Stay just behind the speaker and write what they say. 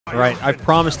All right, I've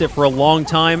promised it for a long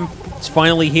time. It's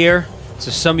finally here, so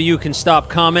some of you can stop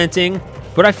commenting.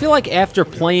 But I feel like after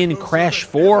playing Crash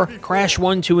 4, Crash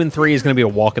 1, 2, and 3 is going to be a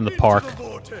walk in the park.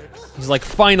 He's like,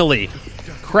 finally,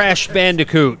 Crash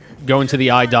Bandicoot. Going to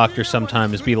the eye doctor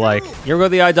sometimes be like, you ever go to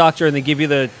the eye doctor and they give you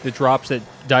the drops that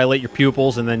dilate your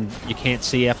pupils and then you can't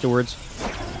see afterwards?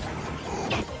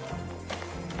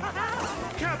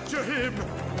 Capture him!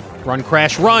 Run,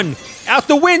 Crash, run! Out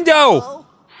the window!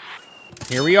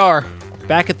 Here we are,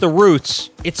 back at the roots.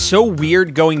 It's so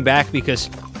weird going back because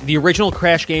the original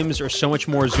Crash games are so much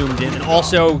more zoomed in, and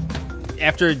also,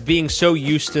 after being so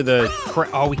used to the...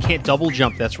 Oh, we can't double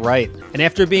jump, that's right. And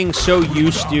after being so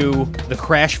used to the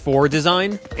Crash 4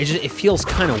 design, it feels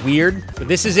kind of weird. But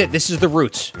this is it, this is the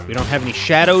roots. We don't have any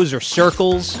shadows or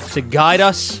circles to guide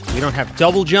us. We don't have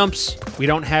double jumps. We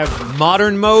don't have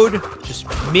modern mode. Just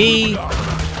me,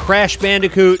 Crash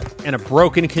Bandicoot, and a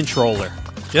broken controller.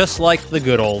 Just like the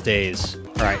good old days.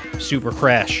 All right, Super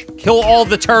Crash. Kill all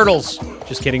the turtles!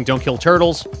 Just kidding, don't kill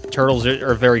turtles. Turtles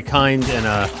are very kind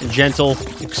and gentle,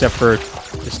 except for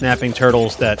the snapping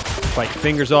turtles that bite your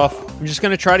fingers off. I'm just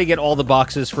gonna try to get all the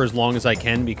boxes for as long as I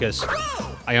can because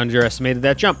I underestimated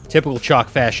that jump. Typical Choc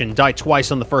fashion, die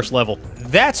twice on the first level.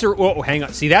 That's a... Oh, hang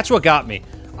on. See, that's what got me.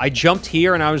 I jumped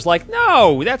here and I was like,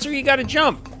 no, that's where you gotta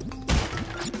jump.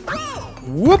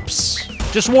 Whoops.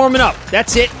 Just warming up.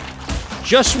 That's it.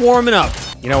 Just warming up.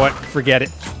 You know what? Forget it.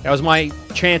 That was my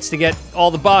chance to get all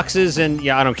the boxes, and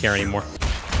yeah, I don't care anymore.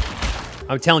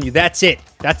 I'm telling you, that's it.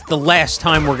 That's the last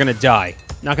time we're gonna die.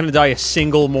 Not gonna die a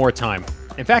single more time.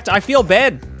 In fact, I feel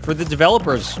bad for the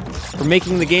developers for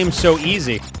making the game so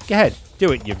easy. Go ahead,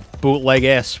 do it, you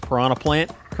bootleg-ass piranha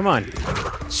plant. Come on.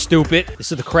 Stupid.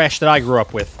 This is the Crash that I grew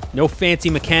up with. No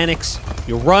fancy mechanics.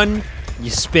 You run,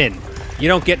 you spin. You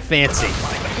don't get fancy.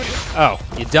 Oh,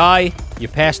 you die, you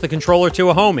pass the controller to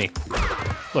a homie.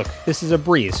 Look, this is a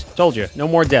breeze. Told you, no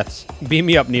more deaths. Beam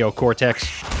me up, Neo Cortex.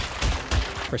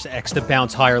 Press X to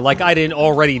bounce higher, like I didn't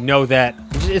already know that.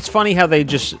 It's funny how they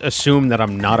just assume that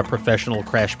I'm not a professional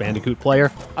Crash Bandicoot player.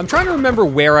 I'm trying to remember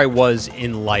where I was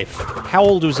in life. How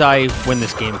old was I when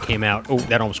this game came out? Oh,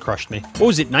 that almost crushed me. What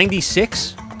was it,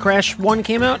 96? Crash 1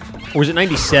 came out? Or was it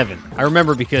 97? I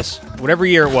remember because whatever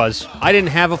year it was, I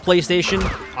didn't have a PlayStation.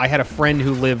 I had a friend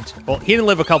who lived, well, he didn't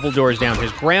live a couple doors down.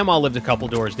 His grandma lived a couple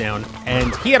doors down,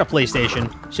 and he had a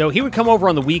PlayStation. So he would come over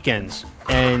on the weekends,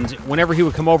 and whenever he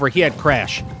would come over, he had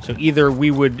Crash. So either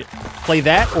we would play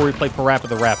that or we'd play Parappa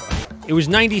the Rapper. It was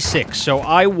 96, so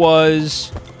I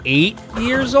was 8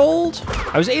 years old?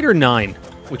 I was 8 or 9,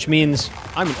 which means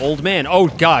I'm an old man. Oh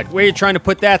God, where are you trying to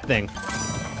put that thing?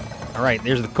 All right,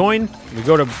 there's the coin. We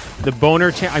go to the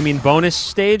bonus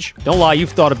stage. Don't lie,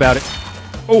 you've thought about it.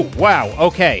 Oh, wow,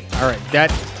 okay. All right,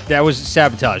 that was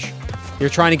sabotage. They're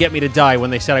trying to get me to die when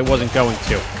they said I wasn't going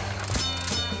to.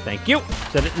 Thank you.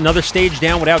 Is that another stage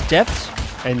down without deaths?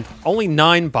 And only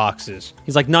 9 boxes.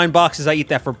 He's like, 9 boxes, I eat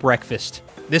that for breakfast.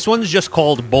 This one's just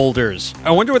called Boulders.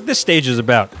 I wonder what this stage is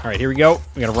about. All right, here we go.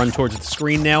 We gotta run towards the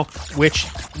screen now, which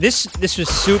this was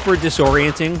super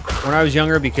disorienting when I was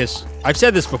younger because I've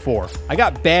said this before. I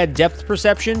got bad depth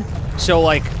perception, so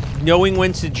like knowing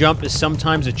when to jump is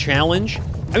sometimes a challenge.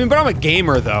 I mean, but I'm a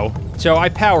gamer though, so I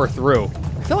power through.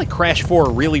 I feel like Crash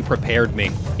 4 really prepared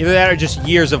me. Either that or just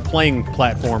years of playing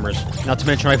platformers. Not to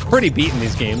mention I've already beaten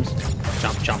these games.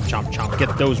 Chomp, chomp, chomp, chomp.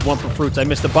 Get those Wumpa fruits. I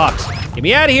missed a box. Get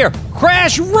me out of here.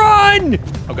 Crash, run!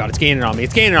 Oh God, it's gaining on me.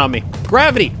 It's gaining on me.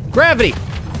 Gravity, gravity.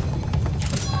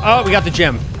 Oh, we got the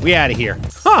gem. We out of here.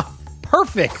 Huh,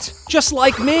 perfect. Just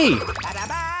like me.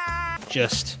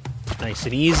 Just nice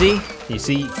and easy. You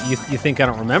see, you think I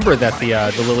don't remember that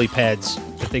the lily pads,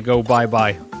 that they go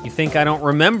bye-bye. You think I don't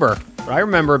remember, but I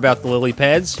remember about the lily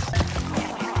pads.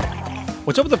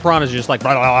 What's up with the piranhas? Just like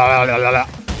blah, blah, blah, blah, blah.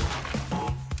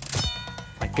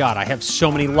 My God, I have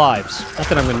so many lives. Not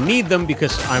that I'm gonna need them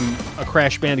because I'm a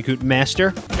Crash Bandicoot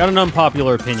master. Got an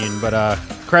unpopular opinion, but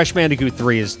Crash Bandicoot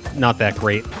 3 is not that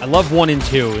great. I love 1 and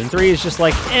 2, and 3 is just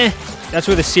like, eh. That's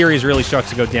where the series really starts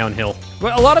to go downhill.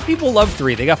 But a lot of people love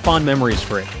 3. They got fond memories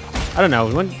for it. I don't know.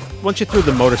 Once you threw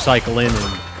the motorcycle in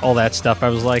and all that stuff, I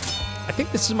was like, I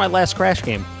think this is my last Crash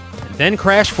game. And then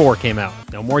Crash 4 came out.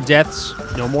 No more deaths.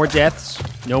 No more deaths.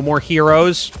 No more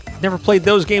heroes. Never played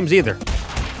those games either.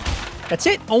 That's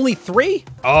it? Only 3?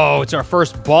 Oh, it's our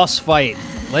first boss fight.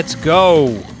 Let's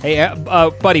go. Hey,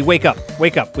 buddy, wake up.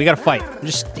 Wake up. We gotta fight. I'm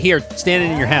just here,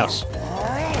 standing in your house.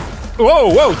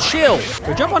 Whoa, whoa, chill.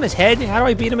 Do I jump on his head? How do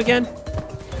I beat him again?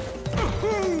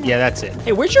 Yeah, that's it.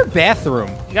 Hey, where's your bathroom?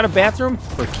 You got a bathroom?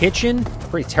 Or a kitchen?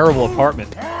 Pretty terrible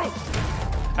apartment.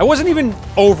 I wasn't even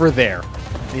over there.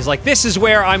 And he's like, this is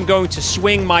where I'm going to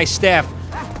swing my staff.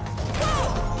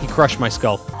 He crushed my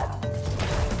skull.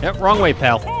 Yep, wrong way,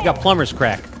 pal. You got plumber's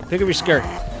crack. Pick up your skirt.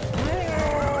 I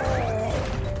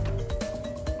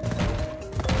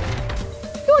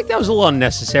feel like that was a little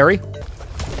unnecessary.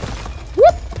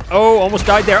 Whoop! Oh, almost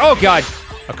died there. Oh, God.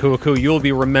 Aku, you'll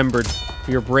be remembered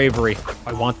for your bravery.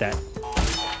 I want that.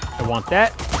 I want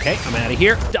that. Okay, I'm out of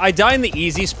here. I die in the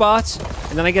easy spots,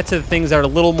 and then I get to the things that are a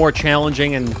little more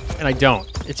challenging, and I don't.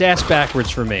 It's ass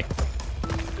backwards for me.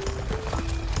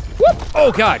 Whoop!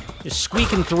 Oh, God. Just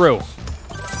squeaking through.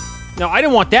 No, I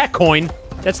didn't want that coin.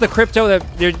 That's the crypto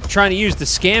that they're trying to use to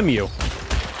scam you.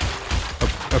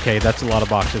 Okay, that's a lot of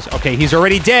boxes. Okay, he's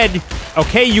already dead.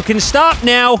 Okay, you can stop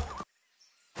now.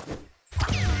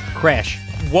 Crash.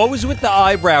 What was with the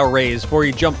eyebrow raise before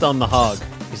he jumped on the hog?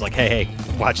 He's like, hey,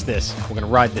 watch this. We're gonna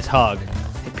ride this hog.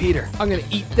 Hey, Peter, I'm gonna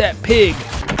eat that pig.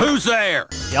 Who's there?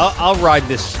 Yeah, I'll ride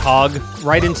this hog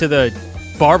right into the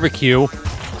barbecue.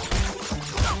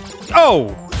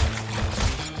 Oh!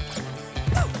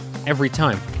 Every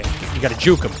time. Okay, you gotta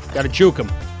juke him. Gotta juke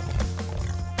him.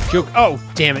 Juke. Oh,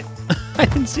 damn it. I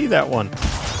didn't see that one.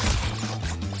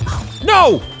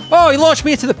 No! Oh, he launched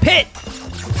me into the pit!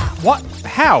 What?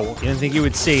 How? You didn't think you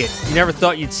would see it. You never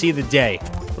thought you'd see the day.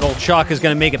 But old Chalk is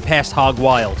gonna make it past Hog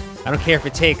Wild. I don't care if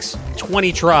it takes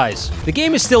 20 tries. The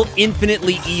game is still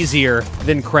infinitely easier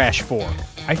than Crash 4.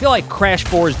 I feel like Crash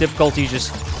 4's difficulty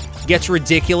just gets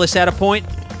ridiculous at a point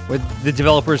where the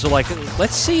developers are like,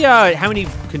 let's see how many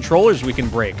controllers we can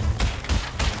break.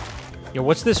 Yo,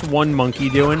 what's this one monkey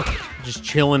doing? Just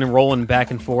chilling and rolling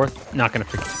back and forth. Not gonna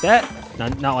forget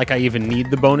that. Not like I even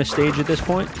need the bonus stage at this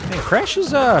point. Man, Crash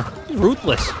is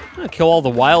ruthless. I'm gonna kill all the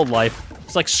wildlife.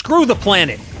 It's like, screw the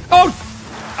planet. Oh!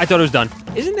 I thought it was done.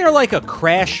 Isn't there like a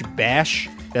Crash Bash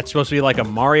that's supposed to be like a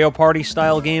Mario Party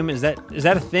style game? Is that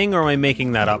a thing, or am I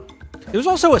making that up? There was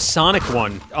also a Sonic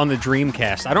one on the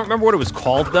Dreamcast. I don't remember what it was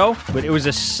called though, but it was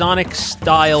a Sonic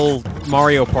style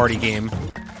Mario Party game.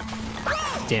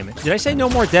 Damn it. Did I say no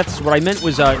more deaths? What I meant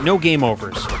was no game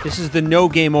overs. This is the no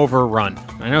game over run.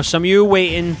 I know some of you are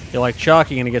waiting. You're like,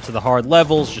 Chuck, you're gonna get to the hard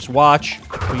levels, just watch.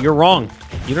 But you're wrong.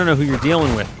 You don't know who you're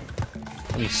dealing with.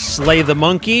 Let me slay the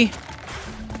monkey.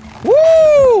 Woo!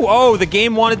 Oh, the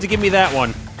game wanted to give me that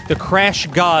one. The Crash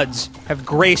gods have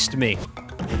graced me.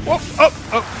 Whoa,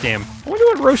 oh, damn. I wonder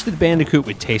what roasted Bandicoot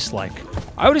would taste like.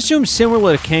 I would assume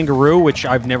similar to kangaroo, which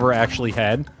I've never actually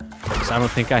had. Because I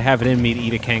don't think I have it in me to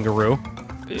eat a kangaroo.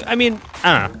 I mean,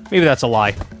 I don't know. Maybe that's a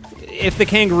lie. If the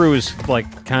kangaroo is,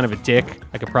 like, kind of a dick,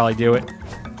 I could probably do it.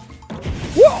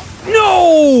 Whoa!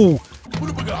 No!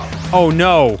 Oh,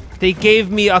 no. They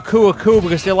gave me Aku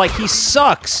because they're like, he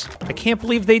sucks. I can't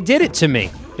believe they did it to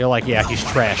me. They're like, yeah, he's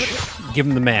trash. Give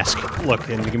him the mask. Look,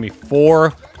 and give me 4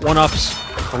 one-ups.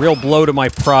 A real blow to my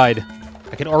pride.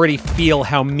 I can already feel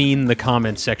how mean the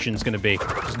comment section's gonna be.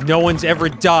 'Cause no one's ever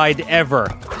died, ever,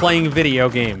 playing video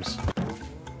games.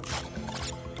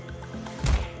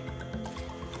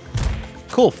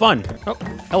 Cool, fun. Oh,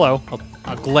 hello.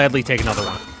 I'll gladly take another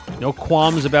one. No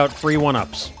qualms about free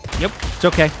one-ups. Yep, it's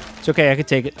okay. It's okay, I could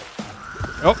take it.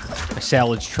 Oh, my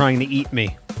salad's trying to eat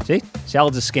me. See?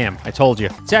 Salad's a scam. I told you.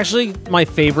 It's actually my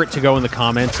favorite to go in the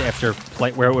comments after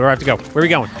play. Where do I have to go? Where are we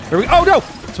going? Oh, no!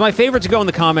 It's my favorite to go in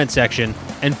the comment section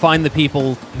and find the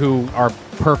people who are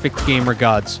perfect gamer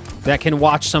gods that can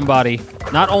watch somebody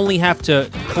not only have to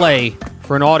play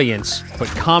for an audience, but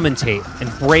commentate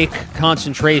and break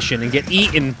concentration and get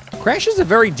eaten. Crash is a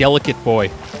very delicate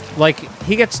boy. Like,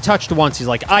 he gets touched once, he's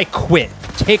like, I quit.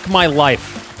 Take my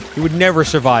life. He would never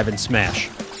survive in Smash.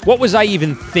 What was I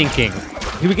even thinking?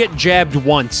 He would get jabbed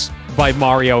once by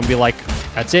Mario and be like,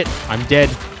 that's it, I'm dead.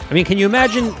 I mean, can you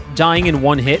imagine dying in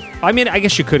one hit? I mean, I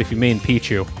guess you could if you main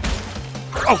Pichu.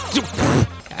 Oh,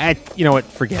 you know what?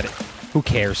 Forget it. Who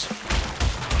cares?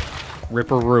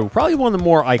 Ripperoo. Probably one of the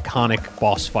more iconic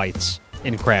boss fights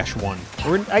in Crash 1.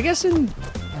 Or, I guess, in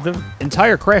the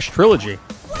entire Crash trilogy.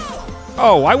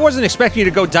 Oh, I wasn't expecting you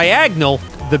to go diagonal.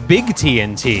 The big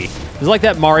TNT. It's like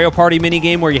that Mario Party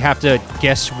minigame where you have to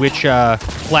guess which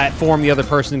platform the other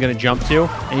person is going to jump to,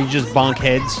 and you just bonk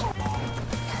heads.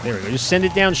 There we go. Just send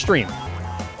it downstream.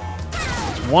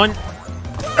 It's one.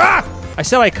 Ah! I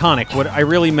said iconic. What I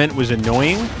really meant was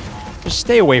annoying. Just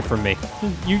stay away from me.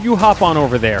 You hop on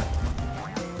over there.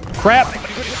 Crap.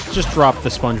 Just drop the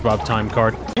SpongeBob time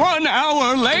card. 1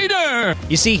 hour later!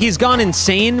 You see, he's gone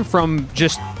insane from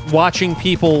just watching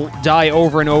people die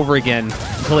over and over again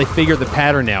until they figure the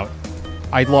pattern out.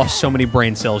 I lost so many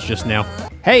brain cells just now.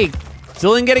 Hey,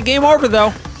 still didn't get a game over,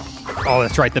 though. Oh,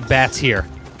 that's right, the bat's here.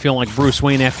 Feeling like Bruce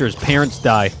Wayne after his parents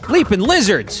die. Leaping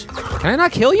lizards! Can I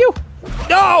not kill you?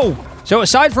 No! So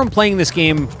aside from playing this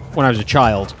game when I was a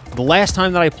child, the The last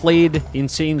time that I played the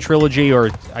Insane Trilogy, or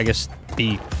I guess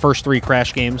the first 3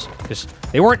 Crash games, because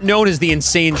they weren't known as the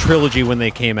Insane Trilogy when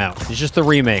they came out. It's just the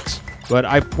remakes. But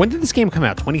when did this game come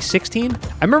out? 2016? I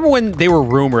remember when they were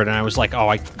rumored, and I was like, oh,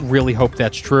 I really hope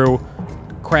that's true.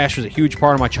 Crash was a huge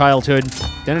part of my childhood.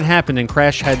 Then it happened, and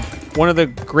Crash had one of the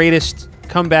greatest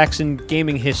comebacks in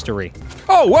gaming history.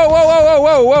 Oh, whoa, whoa, whoa,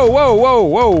 whoa, whoa, whoa, whoa,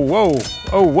 whoa, whoa,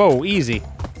 oh, whoa, easy.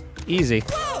 Easy.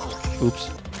 Oops.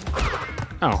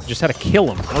 Oh, just had to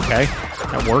kill him. Okay,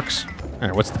 that works. All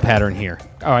right, what's the pattern here?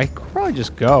 Oh, I could probably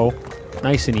just go.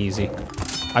 Nice and easy.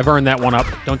 I've earned that one up.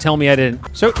 Don't tell me I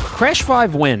didn't. So, Crash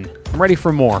 5 when? I'm ready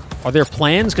for more. Are there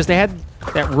plans? Because they had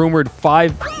that rumored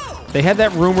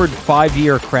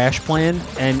 5-year Crash plan,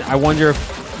 and I wonder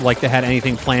if, like, they had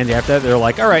anything planned after that. They're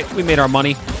like, all right, we made our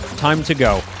money. Time to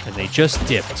go. And they just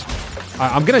dipped.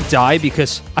 I'm gonna die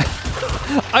because I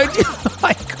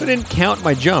couldn't count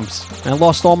my jumps. And I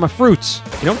lost all my fruits.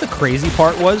 You know what the crazy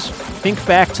part was? Think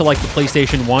back to, like, the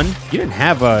PlayStation 1. You didn't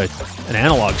have an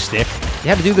analog stick. You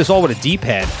had to do this all with a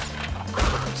D-pad.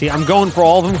 See, I'm going for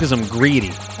all of them because I'm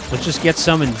greedy. Let's just get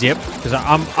some and dip, because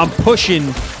I'm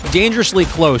pushing dangerously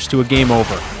close to a game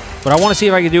over. But I want to see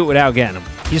if I can do it without getting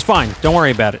him. He's fine. Don't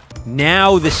worry about it.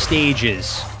 Now the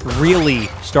stages really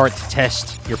start to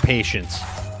test your patience.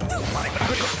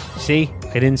 See?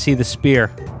 I didn't see the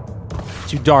spear.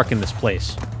 It's too dark in this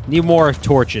place. Need more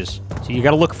torches. So you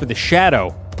gotta look for the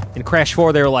shadow. In Crash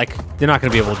 4, they were like, they're not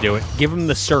gonna be able to do it. Give them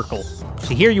the circle.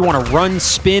 So here you want to run,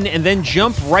 spin, and then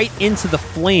jump right into the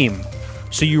flame.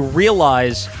 So you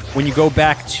realize when you go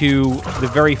back to the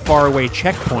very far away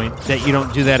checkpoint that you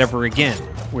don't do that ever again.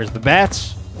 Where's the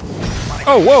bats?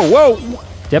 Oh, whoa, whoa!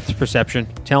 Depth perception,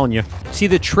 telling you. See,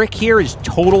 the trick here is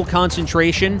total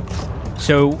concentration.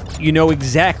 So you know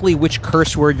exactly which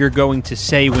curse word you're going to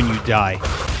say when you die.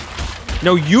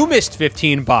 No, you missed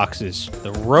 15 boxes.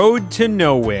 The road to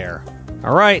nowhere.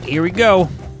 All right, here we go.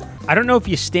 I don't know if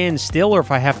you stand still or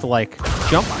if I have to, like,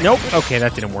 jump. Nope. Okay,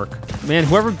 that didn't work. Man,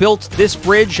 whoever built this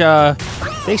bridge,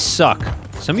 they suck.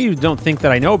 Some of you don't think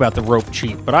that I know about the rope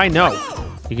cheat, but I know.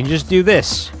 You can just do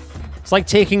this. It's like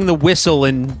taking the whistle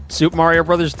in Super Mario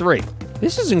Bros. 3.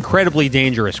 This is incredibly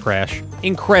dangerous, Crash.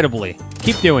 Incredibly.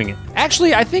 Keep doing it.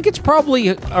 Actually, I think it's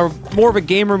probably more of a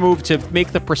gamer move to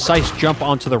make the precise jump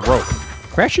onto the rope.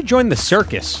 Crash should join the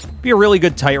circus. Be a really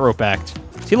good tightrope act.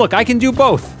 See, look, I can do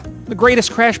both. The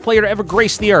greatest Crash player to ever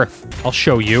grace the earth. I'll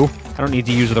show you. I don't need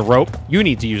to use the rope. You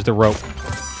need to use the rope.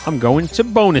 I'm going to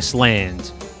bonus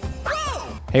land.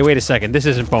 Hey, wait a second. This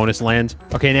isn't bonus land.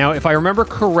 Okay, now, if I remember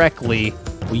correctly,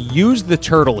 we used the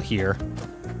turtle here.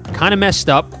 Kind of messed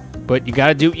up, but you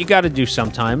gotta do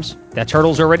sometimes. That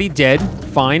turtle's already dead.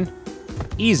 Fine.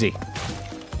 Easy.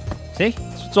 See? That's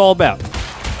what it's all about.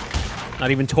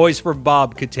 Not even Toys for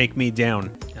Bob could take me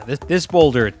down. Now this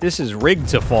boulder, this is rigged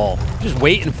to fall. Just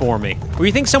waiting for me. Or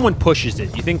you think someone pushes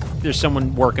it? You think there's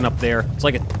someone working up there? It's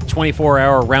like a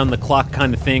 24-hour round-the-clock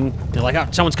kind of thing. They're like, oh,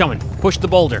 someone's coming. Push the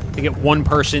boulder. They get one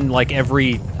person, like,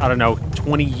 every, I don't know,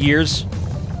 20 years.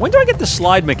 When do I get the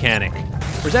slide mechanic?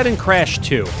 Or is that in Crash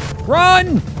 2?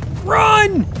 Run!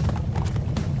 Run!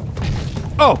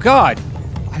 Oh, God.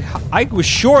 I was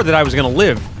sure that I was going to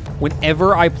live.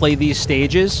 Whenever I play these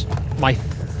stages, my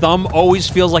thumb always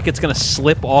feels like it's going to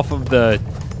slip off of the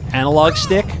analog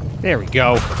stick. There we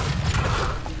go.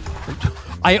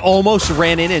 I almost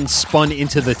ran in and spun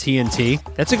into the TNT.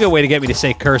 That's a good way to get me to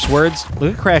say curse words.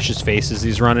 Look at Crash's face as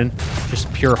he's running.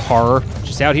 Just pure horror.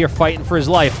 Just out here fighting for his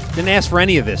life. Didn't ask for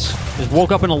any of this. Just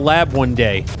woke up in a lab one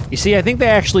day. You see, I think they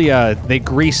actually, they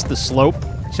greased the slope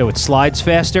so it slides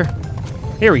faster.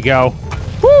 Here we go.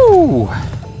 Woo!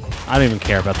 I don't even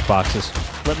care about the boxes.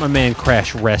 Let my man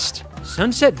Crash rest.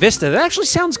 Sunset Vista, that actually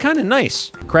sounds kind of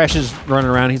nice. Crash is running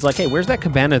around. He's like, hey, where's that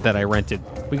cabana that I rented?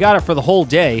 We got it for the whole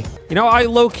day. You know, I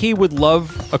low-key would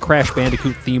love a Crash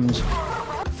Bandicoot-themed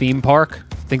theme park.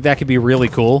 I think that could be really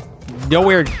cool.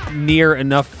 Nowhere near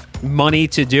enough money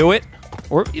to do it.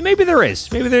 Or maybe there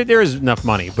is. Maybe there is enough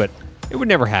money, but it would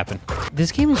never happen.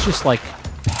 This game is just, like,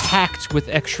 packed with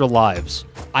extra lives.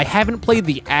 I haven't played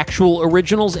the actual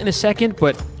originals in a second,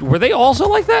 but were they also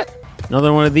like that?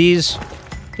 Another one of these.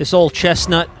 This old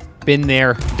chestnut. Been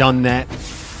there, done that.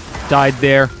 Died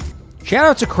there. Shout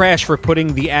out to Crash for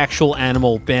putting the actual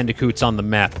animal bandicoots on the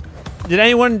map. Did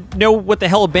anyone know what the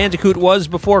hell a bandicoot was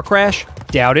before Crash?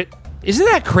 Doubt it. Isn't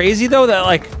that crazy, though, that,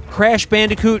 like, Crash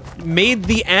Bandicoot made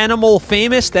the animal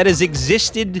famous that has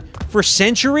existed for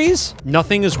centuries?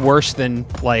 Nothing is worse than,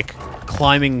 like,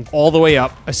 climbing all the way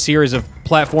up a series of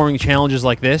platforming challenges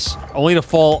like this, only to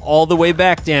fall all the way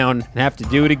back down and have to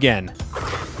do it again.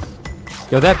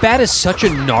 Yo, that bat is such a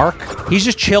narc. He's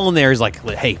just chilling there. He's like,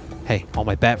 hey, Hey, all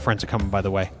my bat friends are coming, by the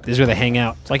way. This is where they hang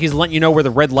out. It's like he's letting you know where the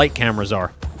red light cameras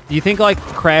are. Do you think, like,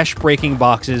 Crash breaking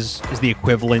boxes is the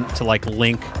equivalent to, like,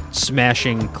 Link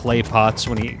smashing clay pots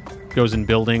when he goes in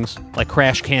buildings? Like,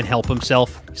 Crash can't help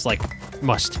himself. He's like,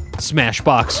 must smash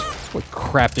box. What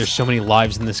crap, there's so many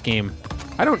lives in this game.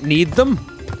 I don't need them.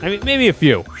 I mean, maybe a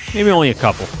few. Maybe only a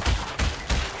couple.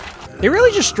 They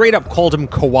really just straight up called him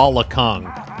Koala Kong.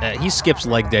 He skips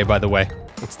leg day, by the way.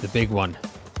 It's the big one.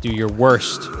 Do your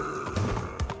worst.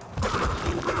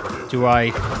 Do I...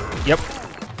 Yep.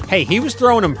 Hey, he was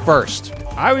throwing him first.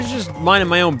 I was just minding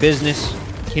my own business.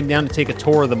 Came down to take a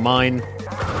tour of the mine.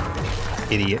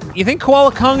 Idiot. You think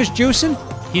Koala Kong is juicing?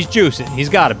 He's juicing. He's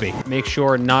gotta be. Make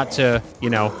sure not to, you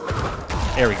know...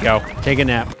 There we go. Take a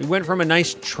nap. We went from a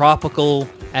nice tropical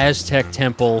Aztec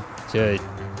temple to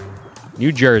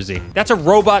New Jersey. That's a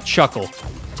robot chuckle.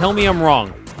 Tell me I'm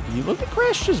wrong. You look at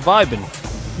Crash just vibing.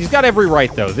 He's got every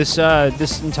right, though. This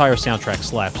entire soundtrack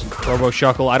slaps. Robo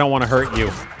Shuckle, I don't want to hurt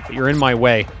you, but you're in my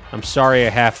way. I'm sorry I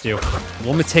have to. I'm a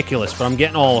little meticulous, but I'm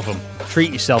getting all of them.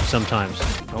 Treat yourself sometimes.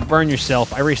 Don't burn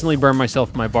yourself. I recently burned myself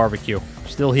with my barbecue.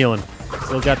 Still healing.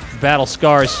 Still got battle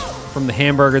scars from the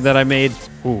hamburger that I made.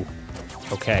 Ooh.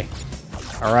 Okay.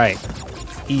 All right.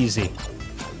 Easy.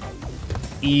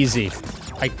 Easy.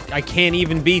 I can't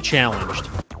even be challenged.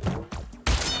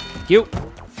 Thank you.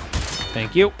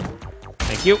 Thank you.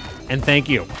 Thank you. And thank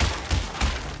you.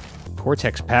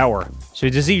 Cortex power. So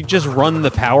does he just run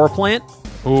the power plant?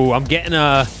 Ooh, I'm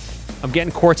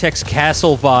getting Cortex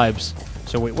Castle vibes.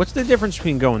 So wait, what's the difference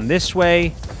between going this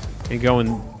way and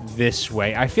going this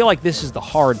way? I feel like this is the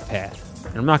hard path.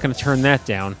 And I'm not going to turn that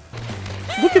down.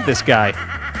 Look at this guy.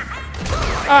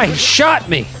 Ah, he shot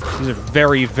me. These are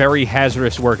very, very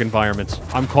hazardous work environments.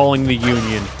 I'm calling the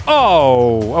Union.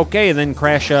 Oh, okay, and then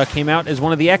Crash came out as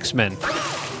one of the X-Men.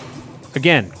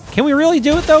 Again, can we really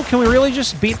do it, though? Can we really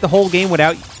just beat the whole game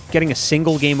without getting a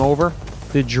single game over?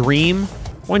 The dream?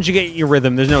 Once you get your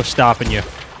rhythm, there's no stopping you.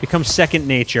 Becomes second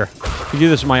nature. I can do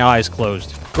this with my eyes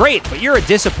closed. Great, but you're a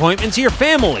disappointment to your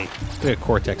family. Look at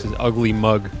Cortex's ugly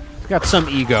mug. He's got some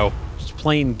ego. Just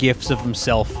playing gifs of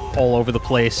himself all over the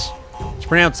place. It's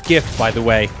pronounced GIF, by the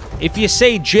way. If you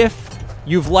say GIF,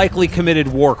 you've likely committed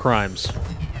war crimes.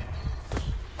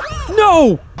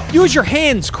 No! Use your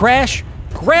hands, Crash!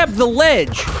 Grab the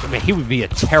ledge! I mean, he would be a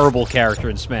terrible character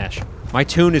in Smash. My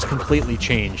tune is completely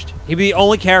changed. He'd be the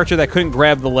only character that couldn't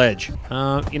grab the ledge.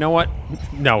 You know what?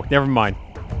 No, never mind.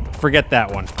 Forget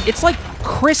that one. It's like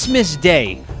Christmas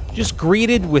Day, just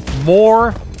greeted with more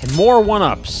and more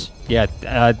one-ups. Yeah,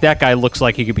 that guy looks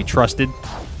like he could be trusted.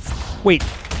 Wait,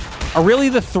 are really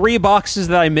the 3 boxes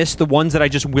that I missed the ones that I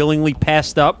just willingly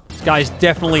passed up? This guy's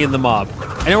definitely in the mob.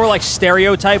 I know we're like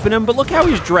stereotyping him, but look how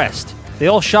he's dressed. They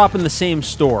all shop in the same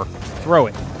store. Throw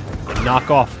it.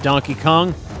 Knock off Donkey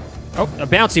Kong. Oh, a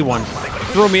bouncy one.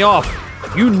 Threw me off.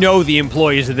 You know the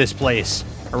employees of this place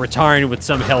are retiring with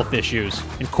some health issues.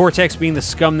 And Cortex, being the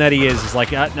scum that he is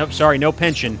like, nope, sorry, no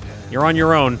pension. You're on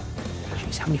your own.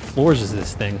 Jeez, how many floors is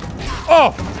this thing?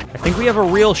 Oh! I think we have a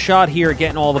real shot here at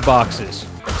getting all the boxes.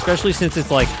 Especially since it's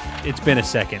like, it's been a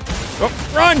second.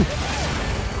 Oh, run!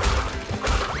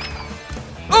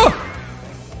 Oh!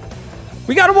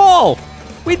 We got them all!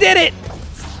 We did it!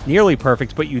 Nearly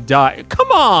perfect, but you die.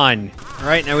 Come on! All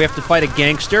right, now we have to fight a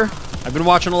gangster. I've been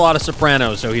watching a lot of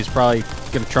Sopranos, so he's probably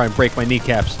gonna try and break my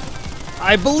kneecaps.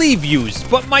 I believe yous,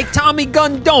 but my Tommy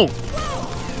gun don't.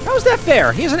 How is that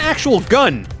fair? He has an actual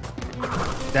gun.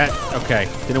 Okay,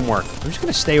 didn't work. I'm just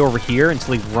gonna stay over here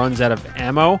until he runs out of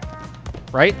ammo.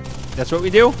 Right? That's what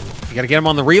we do? You gotta get him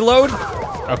on the reload?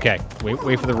 Okay,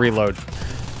 wait for the reload.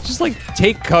 Just like,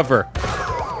 take cover.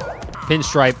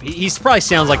 Pinstripe, he probably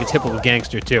sounds like a typical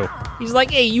gangster too. He's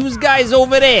like, hey, you guys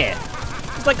over there.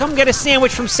 He's like, come get a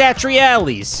sandwich from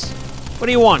Satriali's. What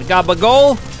do you want,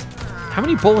 gabagol? How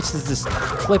many bullets does this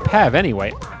clip have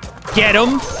anyway? Get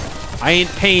him! I ain't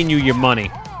paying you your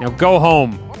money. Now go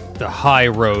home. The high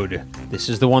road. This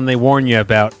is the one they warn you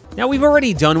about. Now we've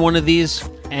already done one of these,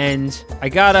 and I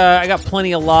got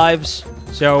plenty of lives,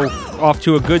 so off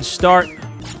to a good start.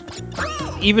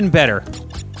 Even better.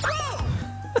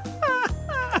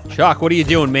 Choc, what are you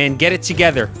doing, man? Get it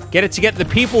together. Get it together. The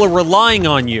people are relying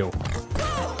on you.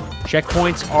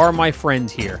 Checkpoints are my friend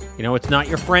here. You know, it's not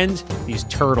your friend. These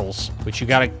turtles, which you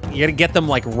gotta get them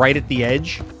like right at the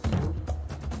edge.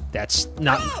 That's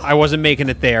not. I wasn't making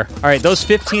it there. All right, those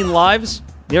 15 lives,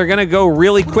 they're gonna go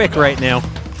really quick right now.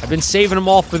 I've been saving them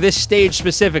all for this stage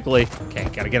specifically. Okay,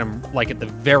 gotta get them like at the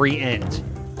very end.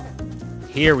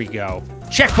 Here we go.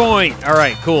 Checkpoint. All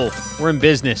right, cool. We're in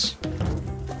business.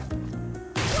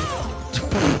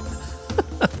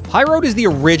 High Road is the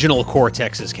original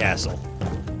Cortex's castle.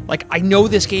 Like, I know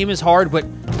this game is hard, but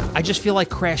I just feel like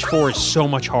Crash 4 is so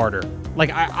much harder. Like,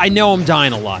 I know I'm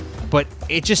dying a lot, but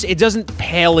it doesn't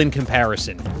pale in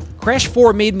comparison. Crash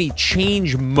 4 made me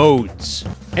change modes.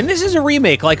 And this is a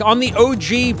remake. Like, on the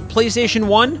OG PlayStation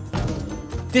 1,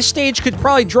 this stage could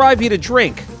probably drive you to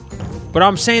drink. But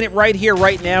I'm saying it right here,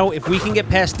 right now, if we can get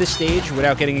past this stage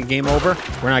without getting a game over,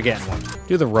 we're not getting one.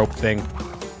 Do the rope thing.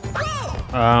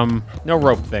 No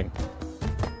rope thing.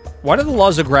 Why do the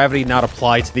laws of gravity not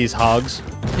apply to these hogs?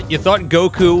 You thought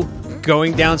Goku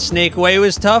going down Snake Way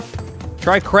was tough?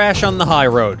 Try Crash on the high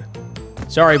road.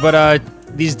 Sorry, but,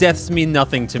 these deaths mean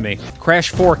nothing to me.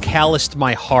 Crash 4 calloused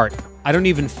my heart. I don't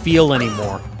even feel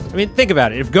anymore. I mean, think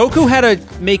about it. If Goku had to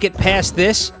make it past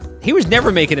this, he was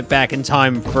never making it back in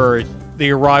time for the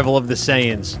arrival of the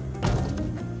Saiyans.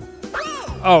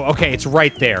 Oh, okay, it's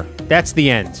right there. That's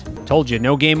the end. Told you,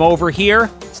 no game over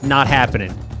here. It's not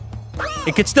happening.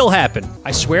 It could still happen.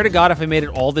 I swear to God, if I made it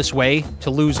all this way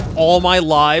to lose all my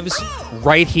lives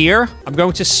right here, I'm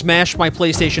going to smash my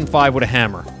PlayStation 5 with a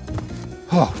hammer.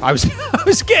 Oh, I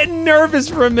was getting nervous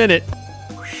for a minute.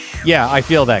 Yeah, I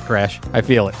feel that, Crash. I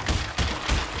feel it.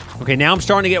 Okay, now I'm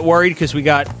starting to get worried because we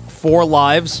got 4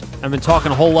 lives. I've been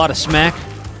talking a whole lot of smack.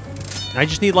 I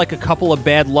just need like a couple of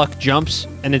bad luck jumps,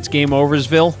 and it's game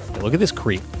oversville. Hey, look at this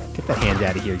creep. Get that hand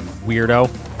out of here, you weirdo.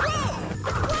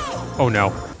 Oh,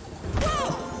 no.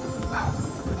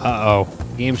 Uh-oh.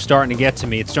 Game's starting to get to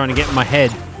me. It's starting to get in my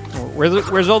head.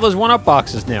 Where's all those one-up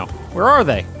boxes now? Where are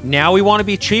they? Now we want to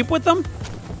be cheap with them?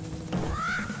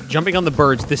 Jumping on the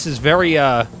birds. This is very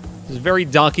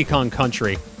Donkey Kong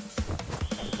Country.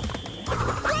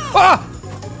 Ah!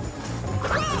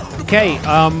 Okay,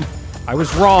 I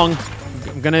was wrong.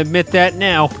 I'm gonna admit that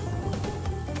now.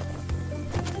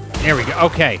 There we go.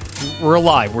 Okay, we're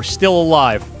alive. We're still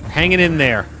alive. We're hanging in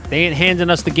there. They ain't handing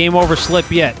us the game over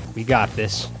slip yet. We got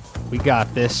this. We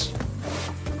got this.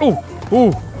 Ooh,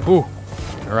 ooh, ooh.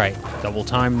 All right, double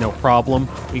time, no problem.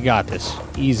 We got this.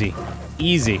 Easy,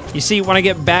 easy. You see, when I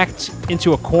get backed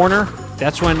into a corner,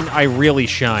 that's when I really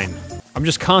shine. I'm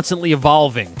just constantly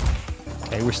evolving.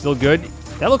 Okay, we're still good.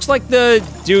 That looks like the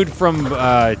dude from,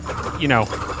 you know,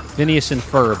 Phineas and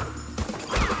Ferb.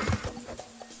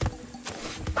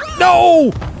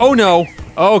 No! Oh, no.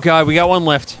 Oh, God, we got one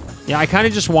left. Yeah, I kind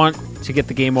of just want to get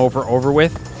the game over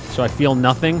with, so I feel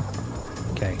nothing.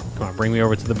 Okay, come on, bring me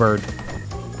over to the bird.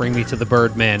 Bring me to the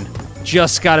bird, man.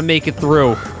 Just gotta make it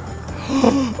through.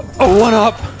 Oh, one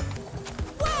up!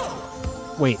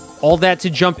 Wait, all that to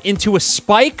jump into a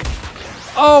spike?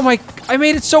 Oh, my... I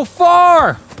made it so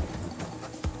far!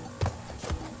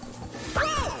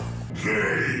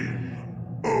 Game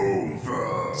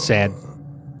over. Sad.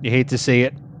 You hate to see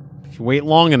it. If you wait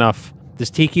long enough, this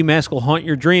tiki mask will haunt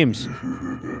your dreams.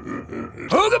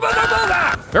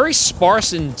 Very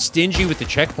sparse and stingy with the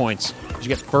checkpoints as you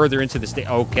get further into the stage.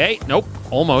 Okay, nope,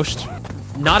 almost.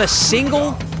 Not a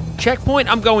single checkpoint.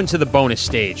 I'm going to the bonus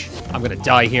stage. I'm gonna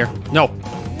die here. No,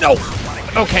 no.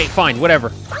 Okay, fine,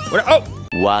 whatever. Oh!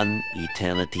 One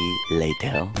eternity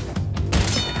later.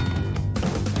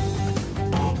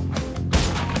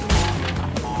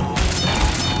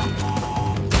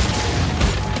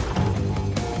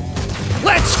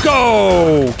 Let's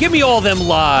go! Give me all them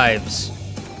lives.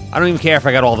 I don't even care if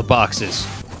I got all the boxes.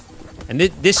 And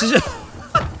this is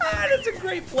that's a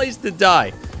great place to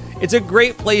die. It's a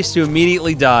great place to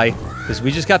immediately die because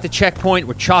we just got the checkpoint.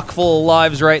 We're chock full of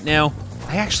lives right now.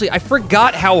 I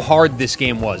forgot how hard this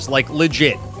game was, like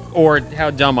legit, or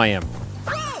how dumb I am.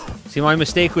 See, my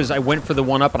mistake was I went for the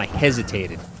one-up and I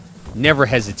hesitated. Never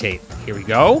hesitate. Here we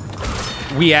go.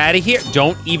 We out of here.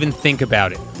 Don't even think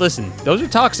about it. Listen, those are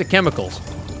toxic chemicals.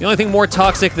 The only thing more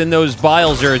toxic than those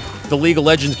vials are the League of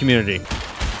Legends community.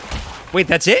 Wait,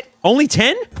 that's it? Only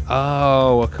 10?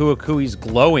 Oh, Aku Akui's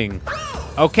glowing.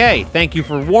 Okay, thank you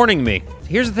for warning me.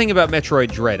 Here's the thing about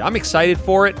Metroid Dread. I'm excited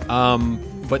for it,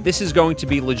 but this is going to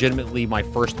be legitimately my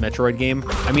first Metroid game.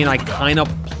 I mean, I kind of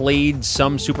played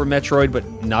some Super Metroid,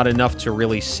 but not enough to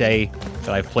really say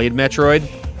that I've played Metroid.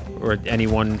 Or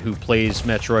anyone who plays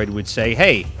Metroid would say,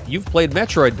 hey, you've played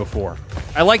Metroid before.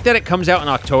 I like that it comes out in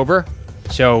October,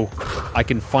 so I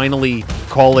can finally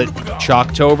call it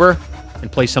Choctober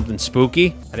and play something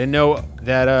spooky. I didn't know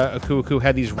that Aku Aku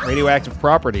had these radioactive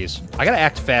properties. I gotta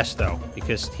act fast, though,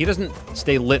 because he doesn't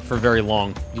stay lit for very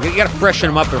long. You gotta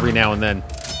freshen him up every now and then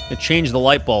and change the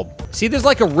light bulb. See, there's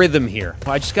like a rhythm here.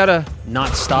 I just gotta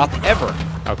not stop ever.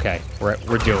 Okay, we're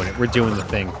doing it. We're doing the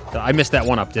thing. I missed that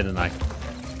one up, didn't I?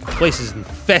 The place is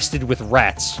infested with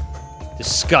rats.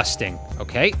 Disgusting.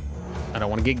 Okay. I don't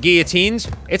want to get guillotined.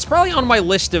 It's probably on my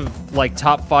list of, like,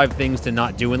 top 5 things to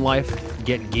not do in life.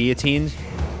 Get guillotined.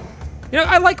 You know,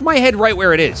 I like my head right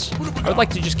where it is. I would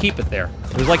like to just keep it there.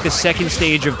 It was like the second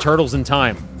stage of Turtles in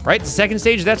Time, right? The second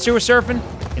stage, that's sewer surfing.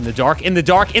 In the dark, in the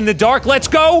dark, in the dark. Let's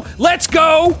go! Let's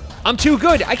go! I'm too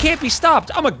good. I can't be stopped.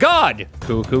 I'm a god.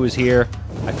 Cuckoo is here.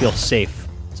 I feel safe.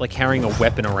 It's like carrying a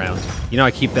weapon around. You know,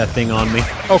 I keep that thing on me.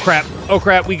 Oh, crap. Oh,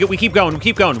 crap. We keep going. We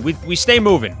keep going. We stay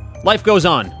moving. Life goes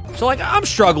on. So, like, I'm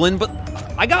struggling, but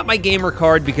I got my gamer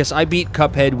card because I beat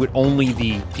Cuphead with only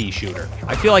the pea shooter.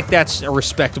 I feel like that's a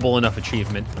respectable enough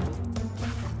achievement.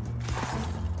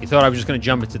 You thought I was just gonna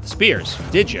jump into the spears,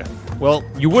 did you? Well,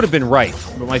 you would have been right,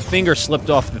 but my finger slipped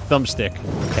off the thumbstick.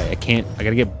 Okay, I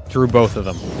gotta get through both of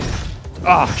them.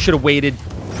 Ah, should have waited.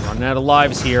 I'm running out of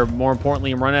lives here. More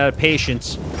importantly, I'm running out of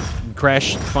patience.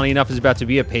 Crash, funny enough, is about to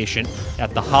be a patient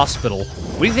at the hospital.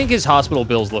 What do you think his hospital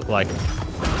bills look like?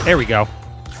 There we go.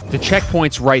 The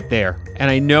checkpoint's right there. And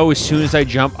I know as soon as I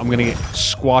jump, I'm gonna get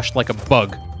squashed like a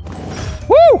bug.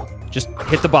 Woo! Just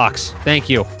hit the box. Thank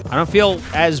you. I don't feel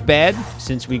as bad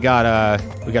since we got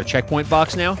a checkpoint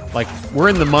box now. Like, we're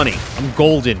in the money. I'm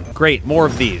golden. Great, more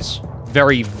of these.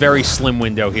 Very, very slim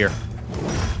window here.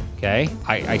 Okay,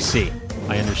 I see.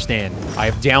 I understand. I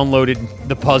have downloaded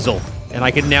the puzzle, and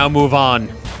I can now move on.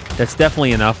 That's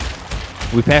definitely enough.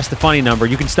 We passed the funny number.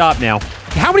 You can stop now.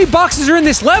 How many boxes are in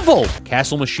this level?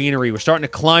 Castle machinery. We're starting to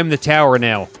climb the tower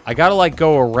now. I gotta, like,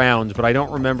 go around, but I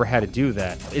don't remember how to do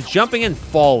that. It's jumping and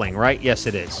falling, right? Yes,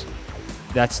 it is.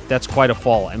 That's quite a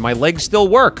fall. And my legs still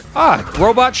work. Ah,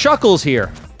 Robot Shuckles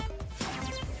here.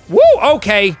 Woo,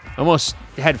 okay. Almost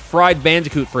had fried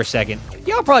Bandicoot for a second.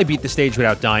 Yeah, I'll probably beat the stage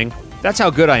without dying. That's how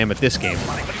good I am at this game.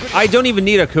 I don't even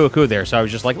need a Cuckoo there, so I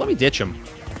was just like, let me ditch him.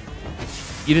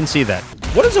 You didn't see that.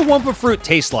 What does a Wumpa fruit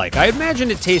taste like? I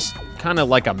imagine it tastes kind of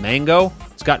like a mango.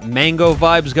 It's got mango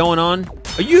vibes going on.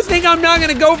 You think I'm not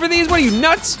gonna go for these? What are you,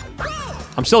 nuts?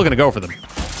 I'm still gonna go for them.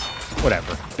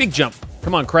 Whatever. Big jump.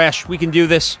 Come on, Crash. We can do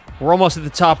this. We're almost at the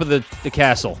top of the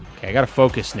castle. Okay, I gotta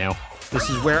focus now. This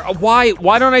is where... why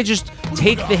don't I just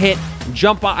take the hit,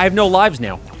 jump on... I have no lives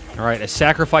now. All right, a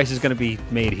sacrifice is gonna be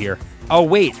made here. Oh,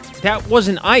 wait. That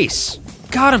wasn't ice.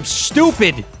 God, I'm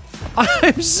stupid.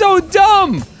 I'm so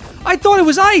dumb. I thought it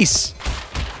was ice.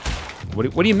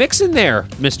 What are you mixing there,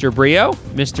 Mr. Brio?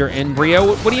 Mr.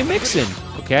 Embryo, what are you mixing?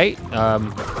 Okay,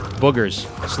 boogers,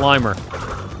 Slimer.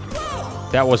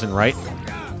 That wasn't right.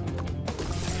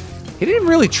 He didn't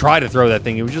really try to throw that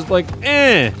thing. He was just like,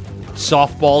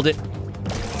 softballed it.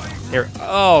 There,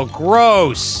 oh,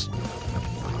 gross.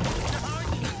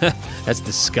 That's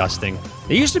disgusting.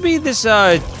 There used to be this,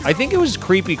 I think it was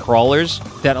creepy crawlers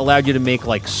that allowed you to make,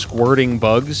 like, squirting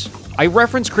bugs. I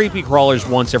reference creepy crawlers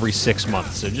once every 6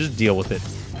 months, so just deal with it.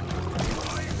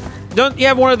 Don't you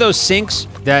have one of those sinks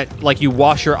that, like, you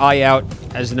wash your eye out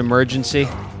as an emergency?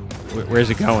 Where's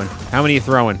it going? How many are you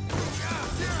throwing?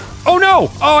 Oh, no!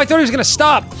 Oh, I thought he was gonna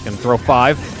stop. He's gonna throw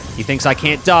 5. He thinks I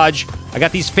can't dodge. I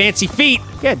got these fancy feet.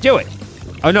 Yeah, do it.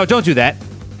 Oh, no, don't do that.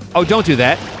 Oh, don't do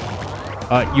that.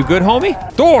 You good, homie?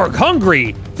 Thorg,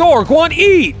 hungry! Thorg, want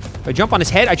eat! I jump on his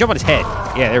head? I jump on his head.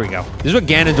 Yeah, there we go. This is what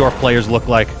Ganondorf players look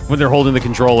like when they're holding the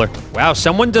controller. Wow,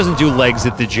 someone doesn't do legs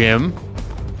at the gym.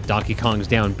 Donkey Kong's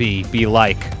down B. Be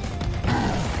like.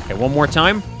 Okay, one more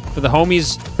time for the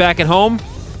homies back at home.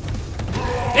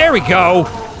 There we go!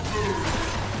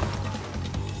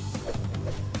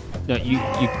 No, you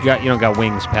don't got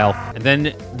wings, pal. And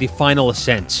then the final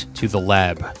ascent to the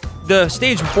lab. The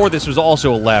stage before this was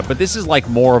also a lab, but this is like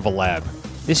more of a lab.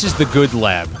 This is the good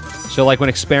lab. So like when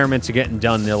experiments are getting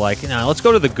done, they're like, nah, let's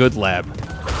go to the good lab.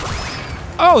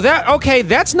 Oh, okay,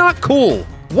 that's not cool.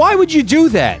 Why would you do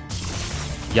that?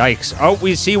 Yikes. Oh,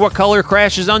 we see what color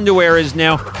Crash's underwear is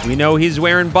now. We know he's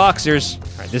wearing boxers.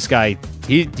 All right, this guy,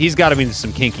 he's got to be into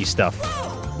some kinky stuff.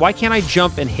 Why can't I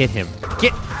jump and hit him?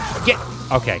 Get,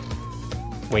 okay.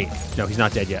 Wait, no, he's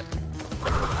not dead yet.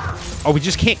 Oh, we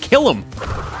just can't kill him.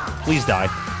 Please die.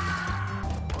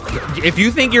 If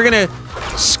you think you're gonna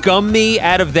scum me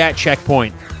out of that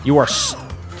checkpoint, you are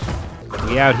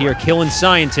we out here killing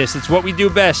scientists. It's what we do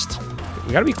best.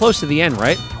 We gotta be close to the end,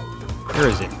 right? Where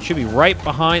is it? Should be right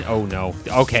behind. Oh, no.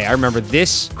 Okay, I remember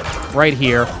this right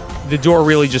here. The door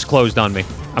really just closed on me.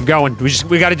 I'm going.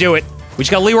 We gotta do it. We just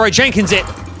gotta Leroy Jenkins it.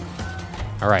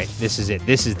 All right, this is it.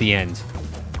 This is the end.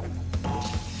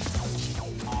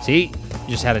 See?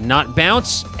 Just had a not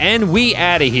bounce, and we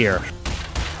out of here.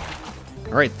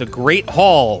 All right, the Great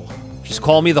Hall. Just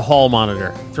call me the hall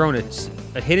monitor. Throwing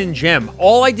a hidden gem.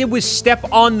 All I did was step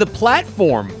on the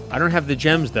platform. I don't have the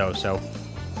gems, though, so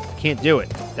can't do it.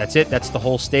 That's it. That's the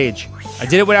whole stage. I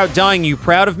did it without dying. You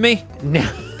proud of me?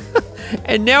 Now,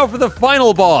 and now for the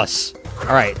final boss.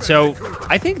 All right, so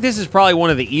I think this is probably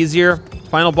one of the easier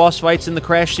final boss fights in the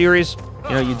Crash series.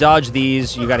 You know, you dodge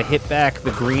these, you gotta hit back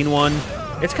the green one.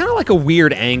 It's kind of like a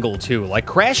weird angle, too. Like,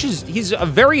 Crash he's a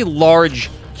very large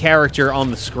character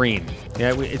on the screen.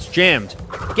 Yeah, it's jammed.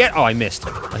 Oh, I missed.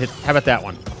 How about that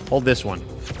one? Hold this one.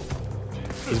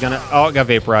 He's gonna, oh, it got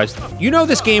vaporized. You know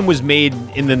this game was made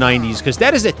in the 90s, because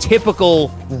that is a typical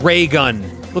ray gun.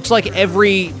 Looks like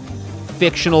every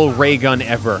fictional ray gun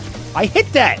ever. I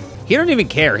hit that! He don't even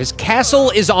care. His castle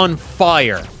is on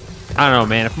fire. I don't know,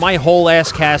 man. If my whole ass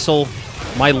castle,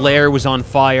 my lair was on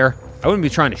fire, I wouldn't be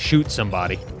trying to shoot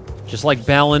somebody. Just like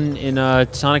Balin in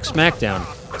Sonic Smackdown.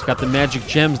 It's got the magic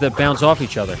gems that bounce off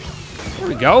each other. Here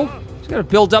we go. Just gotta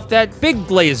build up that big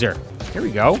laser. Here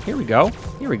we go. Here we go.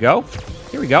 Here we go.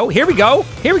 Here we go. Here we go.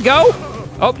 Here we go.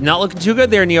 Oh, not looking too good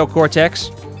there,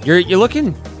 Neocortex. You're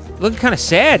looking kind of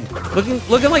sad.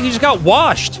 Looking like you just got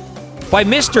washed by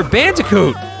Mr.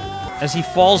 Bandicoot as he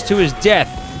falls to his death.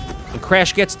 And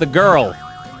Crash gets the girl.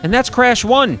 And that's Crash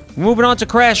 1. Moving on to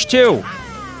Crash 2.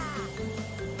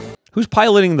 Who's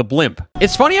piloting the blimp?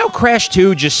 It's funny how Crash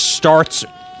 2 just starts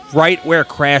right where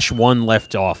Crash 1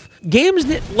 left off. Games,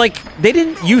 like, they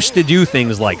didn't used to do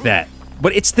things like that.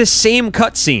 But it's the same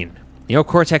cutscene.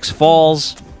 Neocortex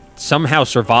falls, somehow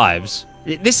survives.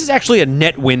 This is actually a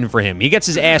net win for him. He gets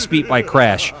his ass beat by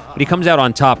Crash, but he comes out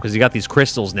on top because he got these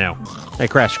crystals now. Hey,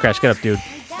 Crash, get up, dude.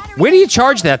 Where do you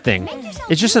charge that thing?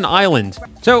 It's just an island.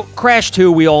 So, Crash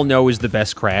 2, we all know, is the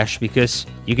best Crash because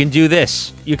you can do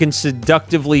this. You can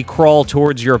seductively crawl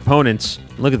towards your opponents.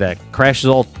 Look at that. Crash is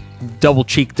all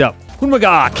double-cheeked up.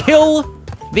 Hunmaga, kill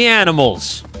the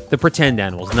animals. The pretend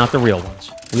animals, not the real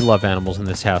ones. We love animals in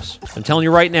this house. I'm telling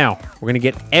you right now, we're gonna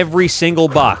get every single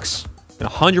box.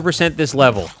 100% this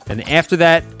level. And after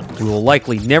that, we will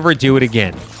likely never do it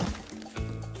again.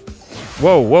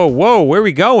 Whoa, whoa, whoa, where are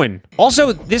we going?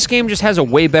 Also, this game just has a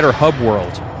way better hub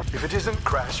world. If it isn't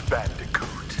Crash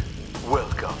Bandicoot,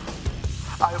 welcome.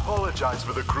 I apologize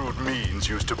for the crude means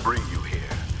used to bring you here,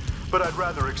 but I'd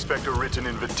rather expect a written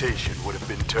invitation would have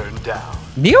been turned down.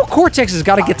 Neocortex has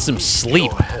got to get some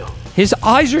sleep. His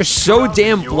eyes are so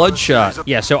damn bloodshot.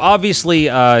 Yeah, so obviously,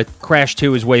 Crash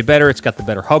 2 is way better. It's got the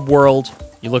better hub world.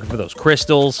 You're looking for those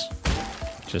crystals.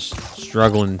 Just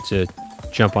struggling to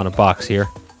jump on a box here.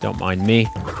 Don't mind me.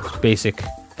 Just basic,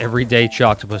 everyday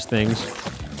Choctopus things.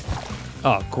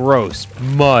 Oh, gross.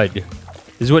 Mud. This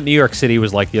is what New York City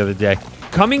was like the other day.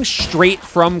 Coming straight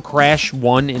from Crash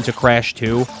 1 into Crash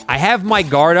 2, I have my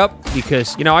guard up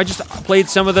because, you know, I just played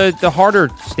some of the harder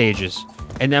stages.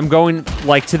 And I'm going,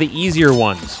 like, to the easier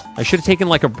ones. I should have taken,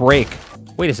 like, a break.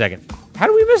 Wait a second. How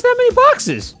do we miss that many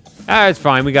boxes? Ah, it's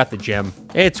fine. We got the gem.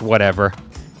 It's whatever.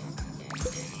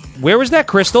 Where was that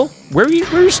crystal? Where were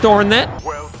you storing that?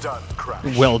 Well done,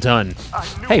 Crash. Well done.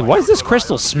 Hey, what does this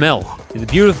crystal smell? The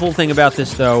beautiful thing about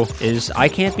this, though, is I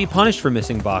can't be punished for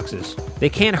missing boxes. They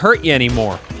can't hurt you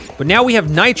anymore. But now we have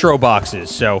nitro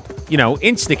boxes, so, you know,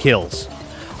 insta-kills.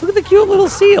 Look at the cute little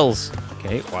seals.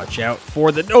 Okay, watch out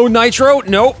for the... Oh, nitro!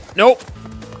 Nope, nope.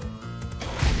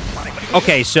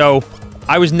 Okay, so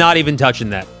I was not even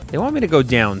touching that. They want me to go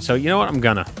down, so you know what? I'm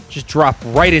gonna just drop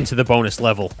right into the bonus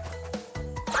level.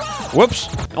 Whoops.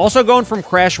 Also, going from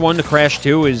Crash 1 to Crash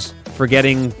 2 is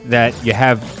forgetting that you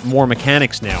have more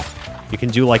mechanics now. You can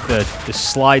do, like, the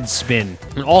slide spin.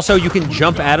 And also, you can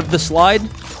jump out of the slide,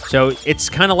 so it's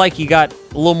kind of like you got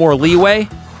a little more leeway.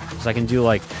 Because I can do,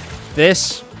 like,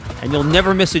 this... and you'll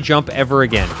never miss a jump ever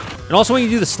again. And also when you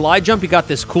do the slide jump, you got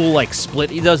this cool, like, split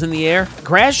he does in the air.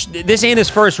 Crash, this ain't his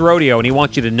first rodeo, and he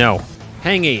wants you to know.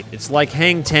 Hang 8, it's like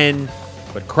Hang 10,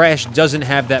 but Crash doesn't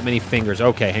have that many fingers.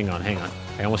 Okay, hang on.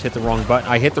 I almost hit the wrong button.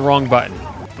 I hit the wrong button.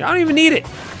 I don't even need it.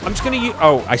 I'm just gonna use...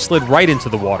 Oh, I slid right into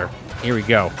the water. Here we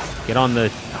go. Get on the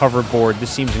hoverboard.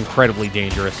 This seems incredibly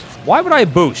dangerous. Why would I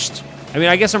boost? I mean,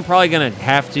 I guess I'm probably gonna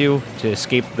have to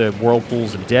escape the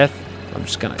whirlpools of death. I'm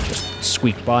just gonna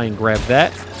squeak by and grab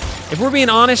that. If we're being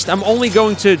honest, I'm only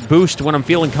going to boost when I'm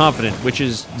feeling confident, which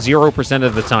is 0%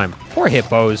 of the time. Poor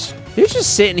hippos. They're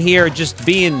just sitting here, just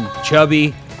being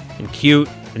chubby and cute,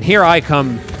 and here I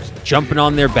come, jumping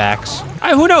on their backs.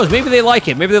 Who knows? Maybe they like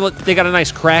it. Maybe they got a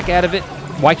nice crack out of it.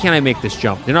 Why can't I make this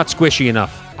jump? They're not squishy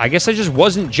enough. I guess I just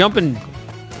wasn't jumping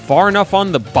far enough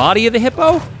on the body of the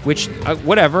hippo, which,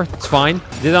 whatever, it's fine.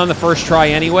 Did it on the first try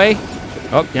anyway.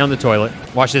 Oh, down the toilet.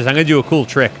 Watch this, I'm gonna do a cool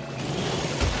trick.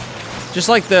 Just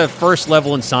like the first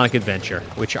level in Sonic Adventure,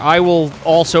 which I will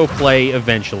also play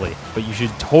eventually. But you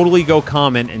should totally go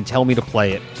comment and tell me to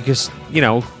play it. Because, you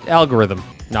know, algorithm.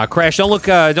 Nah, Crash, don't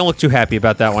look too happy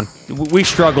about that one. We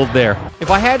struggled there. If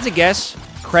I had to guess,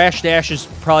 Crash Dash is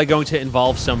probably going to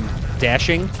involve some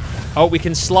dashing. Oh, we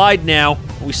can slide now.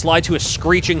 We slide to a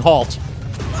screeching halt.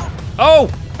 Oh,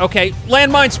 okay,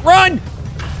 landmines, run!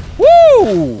 Woo!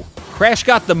 Woo! Crash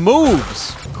got the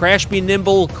moves. Crash be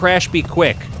nimble, Crash be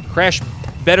quick. Crash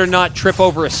better not trip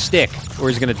over a stick or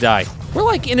he's gonna die. We're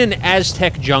like in an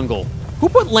Aztec jungle. Who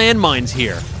put landmines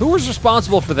here? Who was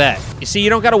responsible for that? You see,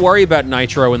 you don't gotta worry about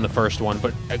Nitro in the first one,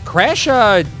 but Crash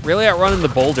really outrunning the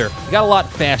boulder. He got a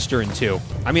lot faster in 2.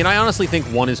 I mean, I honestly think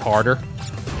 1 is harder.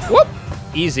 Whoop!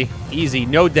 Easy, easy,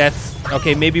 no deaths.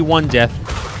 Okay, maybe 1 death.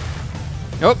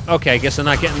 Nope, okay, I guess I'm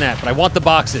not getting that, but I want the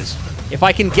boxes. If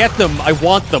I can get them, I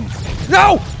want them.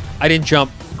 No! I didn't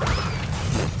jump.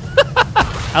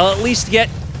 I'll at least get...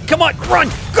 Come on, run,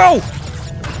 go!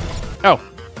 Oh,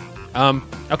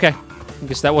 okay. I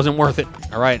guess that wasn't worth it.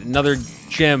 All right, another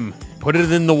gem. Put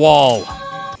it in the wall.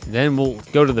 Then we'll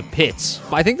go to the pits.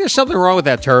 I think there's something wrong with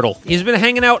that turtle. He's been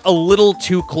hanging out a little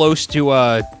too close to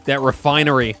that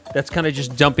refinery that's kind of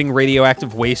just dumping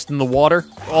radioactive waste in the water.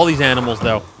 All these animals,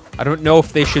 though. I don't know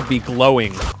if they should be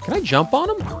glowing. Can I jump on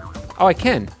him? Oh, I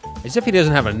can. As if he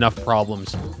doesn't have enough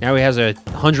problems. Now he has a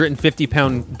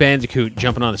 150-pound Bandicoot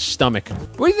jumping on his stomach.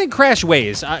 What do you think Crash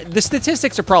weighs? The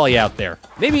statistics are probably out there.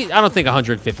 Maybe, I don't think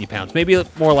 150 pounds. Maybe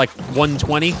more like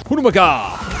 120.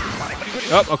 Hoodamaga!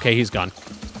 Oh, okay, he's gone.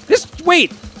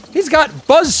 Wait! He's got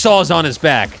buzzsaws on his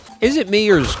back. Is it me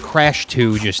or is Crash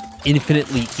 2 just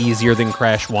infinitely easier than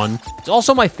Crash 1? It's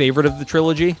also my favorite of the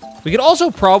trilogy. We could also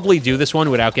probably do this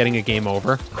one without getting a game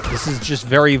over. This is just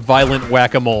very violent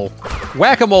whack-a-mole.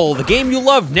 Whack-a-mole, the game you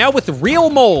love, now with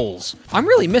real moles. I'm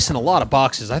really missing a lot of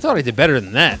boxes. I thought I did better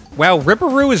than that. Wow,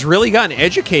 Ripperoo has really gotten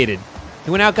educated.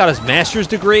 He went out, got his master's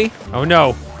degree. Oh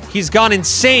no, he's gone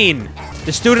insane.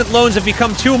 The student loans have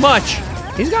become too much.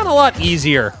 He's gotten a lot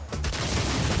easier.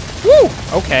 Woo,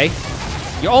 okay.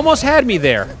 You almost had me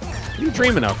there. What are you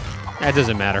dreaming of? That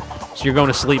doesn't matter. So you're going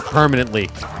to sleep permanently.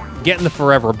 Get in the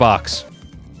forever box.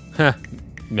 Huh.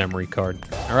 Memory card.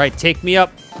 All right, take me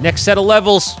up. Next set of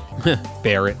levels.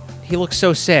 Bear it. He looks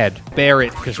so sad. Bear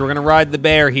it, because we're going to ride the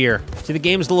bear here. See, the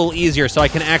game's a little easier, so I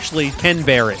can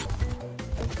bear it.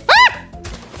 Ah!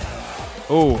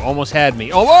 Oh, almost had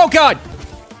me. Oh, God!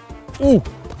 Ooh.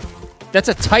 That's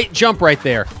a tight jump right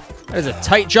there. That is a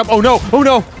tight jump. Oh, no. Oh,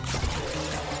 no.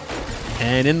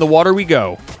 And in the water we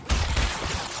go.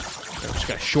 I just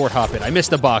got to short hop it. I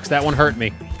missed a box. That one hurt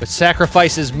me. But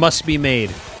sacrifices must be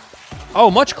made. Oh,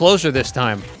 much closer this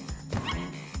time.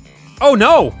 Oh,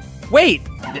 no. Wait.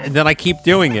 And then I keep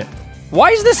doing it. Why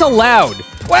is this allowed?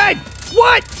 What?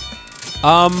 What?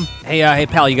 Hey,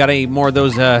 pal, you got any more of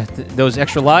those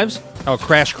extra lives? Oh,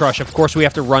 Crash Crush. Of course, we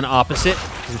have to run opposite.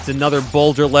 It's another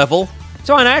boulder level.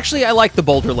 So, and actually, I like the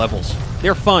boulder levels.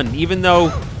 They're fun, even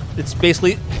though it's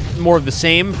basically more of the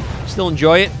same. Still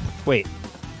enjoy it. Wait.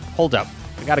 Hold up.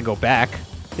 I gotta go back.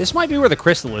 This might be where the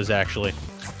crystal is, actually.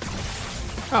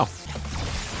 Oh.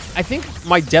 I think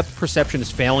my depth perception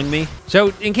is failing me.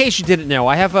 So, in case you didn't know,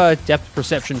 I have a depth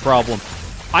perception problem.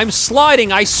 I'm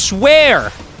sliding, I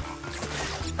swear!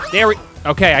 There we...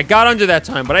 Okay, I got under that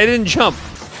time, but I didn't jump.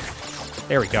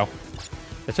 There we go.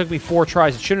 That took me 4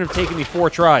 tries. It shouldn't have taken me 4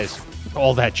 tries.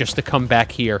 All that just to come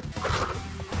back here.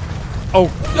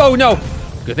 Oh, oh no!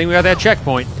 Good thing we got that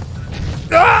checkpoint.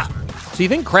 Ah! So you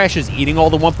think Crash is eating all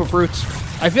the Wumpa Fruits?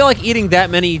 I feel like eating that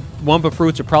many Wumpa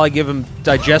Fruits would probably give him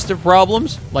digestive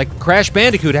problems. Like, Crash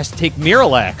Bandicoot has to take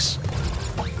Miralax.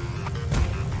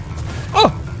 Oh!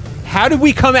 How did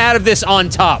we come out of this on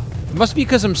top? It must be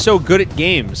because I'm so good at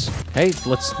games. Hey,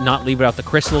 let's not leave without the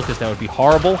crystal, because that would be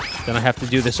horrible. Then I have to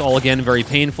do this all again very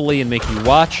painfully and make you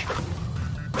watch.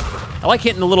 I like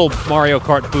hitting the little Mario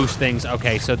Kart boost things.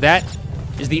 Okay, so that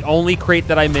is the only crate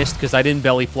that I missed because I didn't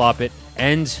belly flop it.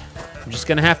 And I'm just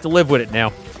going to have to live with it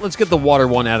now. Let's get the water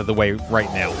one out of the way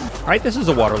right now. All right, this is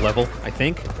a water level, I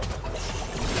think.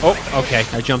 Oh, okay.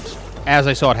 I jumped as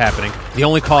I saw it happening. The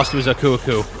only cost was a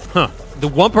Aku-Aku. Huh. The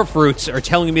Wumpa Fruits are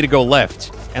telling me to go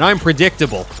left, and I'm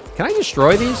predictable. Can I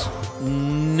destroy these?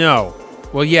 No.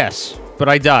 Well, yes, but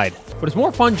I died. But it's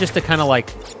more fun just to kind of,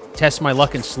 like, test my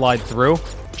luck and slide through.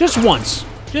 Just once.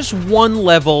 Just one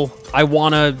level. I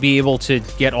want to be able to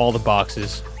get all the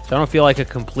boxes. So I don't feel like a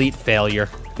complete failure.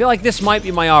 I feel like this might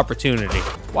be my opportunity.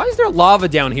 Why is there lava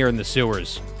down here in the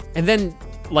sewers? And then,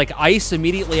 like, ice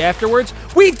immediately afterwards?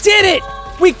 We did it!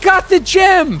 We got the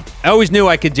gem! I always knew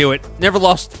I could do it. Never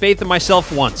lost faith in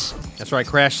myself once. That's right,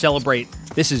 Crash, celebrate.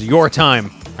 This is your time.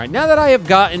 All right, now that I have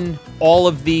gotten all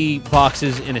of the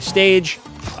boxes in a stage,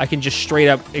 I can just straight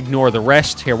up ignore the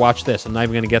rest. Here, watch this. I'm not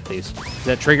even going to get these. Does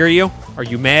that trigger you? Are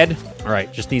you mad? All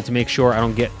right, just need to make sure I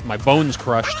don't get my bones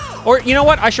crushed. Or, you know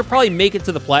what? I should probably make it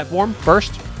to the platform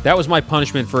first. That was my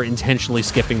punishment for intentionally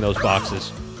skipping those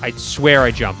boxes. I swear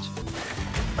I jumped.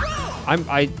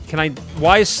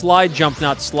 Why is slide jump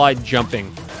not slide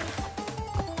jumping?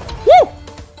 Woo!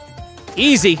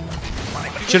 Easy.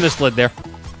 Shouldn't have slid there.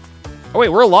 Oh, wait,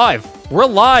 we're alive. We're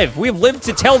alive. We've lived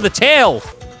to tell the tale.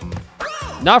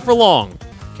 Not for long.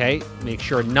 Okay, make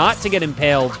sure not to get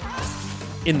impaled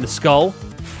in the skull.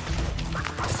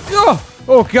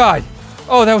 Oh, God.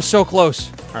 Oh, that was so close.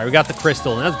 All right, we got the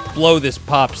crystal. Now let's blow this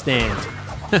pop stand.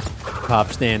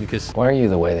 Pop stand, because... Why are you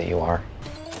the way that you are?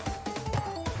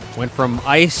 Went from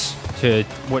ice to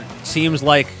what seems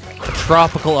like a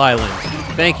tropical island.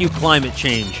 Thank you, climate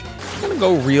change. I'm gonna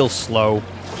go real slow.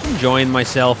 Enjoying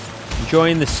myself.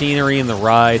 Enjoying the scenery and the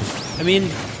ride. I mean,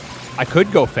 I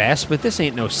could go fast, but this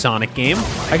ain't no Sonic game.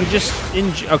 I could just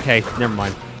okay, never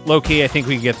mind. Low-key, I think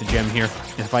we can get the gem here.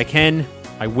 And if I can,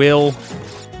 I will.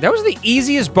 That was the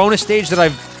easiest bonus stage that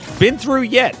I've been through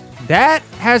yet. That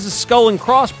has a skull and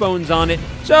crossbones on it,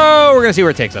 so we're gonna see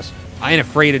where it takes us. I ain't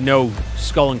afraid of no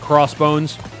skull and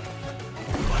crossbones.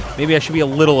 Maybe I should be a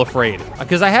little afraid,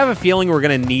 because I have a feeling we're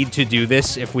gonna need to do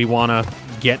this if we wanna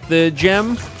get the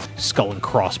gem. Skull and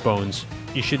crossbones.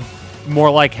 You should more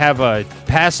like have a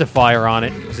pacifier on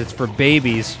it, because it's for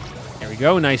babies. There we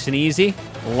go, nice and easy,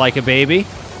 like a baby.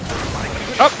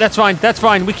 Oh, that's fine, that's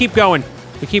fine. We keep going.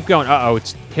 We keep going. Uh-oh,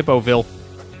 it's Hippoville.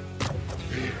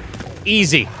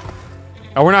 Easy.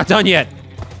 Oh, we're not done yet.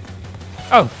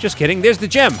 Oh, just kidding. There's the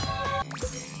gem.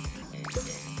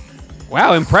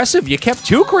 Wow, impressive. You kept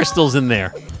 2 crystals in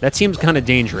there. That seems kind of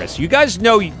dangerous. You guys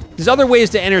know there's other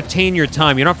ways to entertain your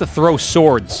time. You don't have to throw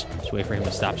swords. Just wait for him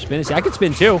to stop spinning. See, I can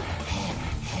spin too.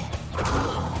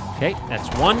 Okay, that's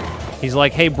 1. He's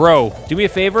like, hey, bro, do me a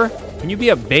favor. Can you be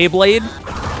a Beyblade?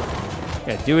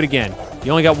 Yeah, do it again.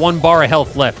 You only got 1 bar of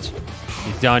health left.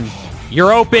 You're done.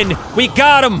 You're open. We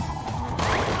got him.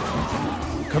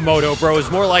 Komodo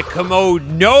bros. More like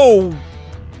Komodo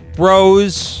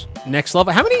bros. Next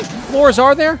level. How many floors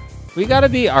are there? We gotta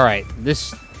be... All right.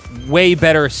 This way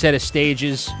better set of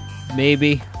stages.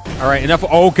 Maybe. All right. Enough.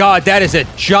 Oh, God. That is a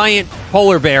giant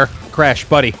polar bear. Crash,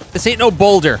 buddy. This ain't no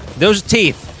boulder. Those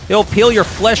teeth. They'll peel your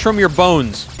flesh from your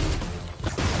bones.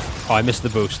 Oh, I missed the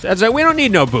boost. That's right. We don't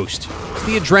need no boost. It's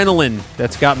the adrenaline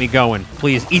that's got me going.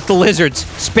 Please, eat the lizards.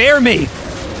 Spare me.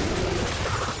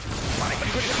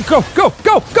 Go, go,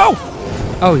 go, go!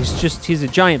 Oh, he's a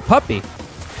giant puppy.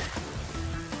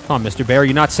 Come on, Mr. Bear.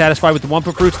 You're not satisfied with the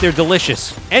Wumpa fruits? They're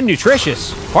delicious and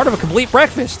nutritious. Part of a complete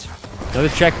breakfast. Another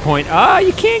checkpoint. Ah,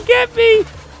 you can't get me.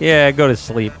 Yeah, go to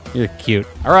sleep. You're cute.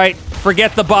 All right,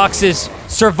 forget the boxes.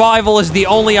 Survival is the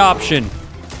only option.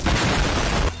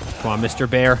 Come on, Mr.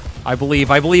 Bear. I believe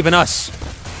in us.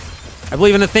 I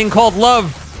believe in a thing called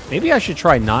love. Maybe I should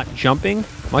try not jumping.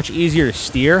 Much easier to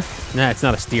steer. Nah, it's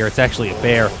not a steer. It's actually a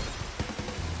bear.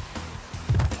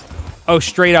 Oh,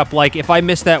 straight up, like, if I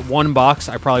missed that 1 box,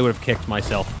 I probably would have kicked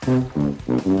myself.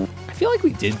 I feel like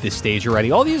we did this stage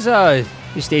already. All these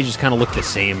stages kind of look the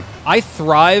same. I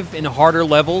thrive in harder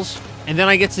levels, and then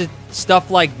I get to stuff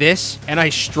like this, and I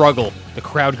struggle. The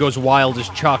crowd goes wild as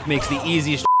Chalk makes the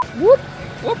easiest... Whoop,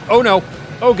 whoop. Oh, no.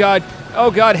 Oh, God.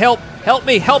 Oh, God, help. Help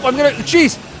me. Help. I'm gonna...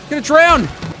 Jeez. I'm gonna drown.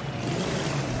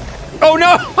 Oh,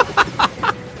 no!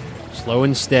 Slow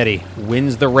and steady.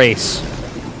 Wins the race.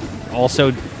 Also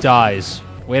dies.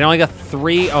 Wait, I only got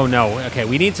 3? Oh, no. Okay,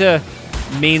 we need to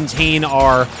maintain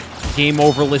our game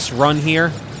overless run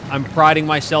here. I'm priding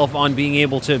myself on being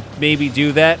able to maybe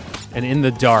do that. And in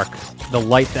the dark, the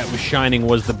light that was shining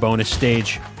was the bonus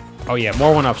stage. Oh, yeah,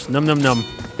 more 1-ups. Num, num, num.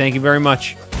 Thank you very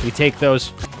much. We take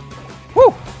those.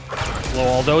 Woo! Blow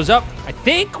all those up. I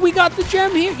think we got the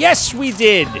gem here. Yes, we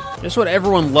did. That's what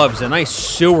everyone loves, a nice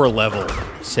sewer level,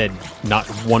 said not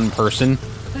one person.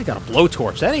 I got a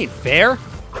blowtorch. That ain't fair.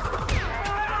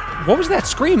 What was that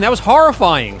scream? That was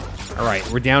horrifying. All right,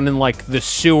 we're down in, like, the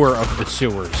sewer of the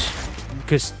sewers.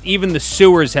 Because even the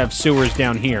sewers have sewers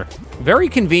down here. Very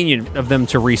convenient of them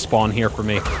to respawn here for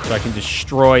me, so I can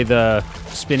destroy the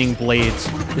spinning blades.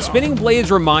 The spinning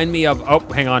blades remind me of... Oh,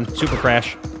 hang on. Super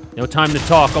crash. No time to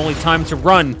talk, only time to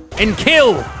run and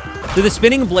kill! Do the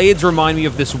spinning blades remind me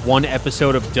of this one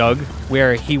episode of Doug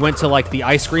where he went to, like, the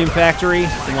ice cream factory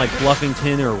in, like,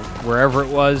 Bluffington or wherever it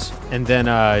was, and then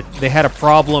they had a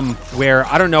problem where,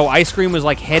 I don't know, ice cream was,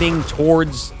 like, heading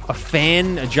towards a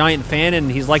fan, a giant fan,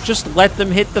 and he's like, just let them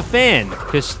hit the fan,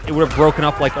 because it would have broken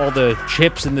up, like, all the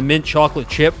chips and the mint chocolate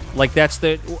chip. Like, that's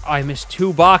the... I missed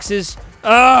 2 boxes.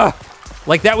 Ugh!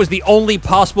 Like, that was the only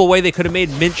possible way they could have made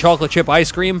mint chocolate chip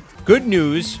ice cream. Good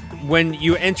news, when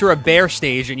you enter a bear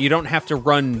stage and you don't have to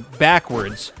run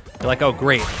backwards, you're like, oh,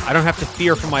 great. I don't have to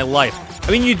fear for my life.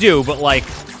 I mean, you do, but, like,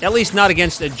 at least not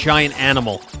against a giant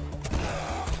animal.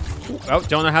 Oh,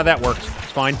 don't know how that works.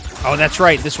 It's fine. Oh, that's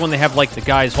right. This one, they have, like, the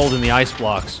guys holding the ice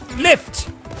blocks. Lift!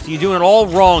 So you're doing it all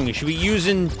wrong. You should be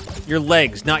using your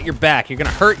legs, not your back. You're gonna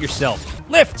hurt yourself.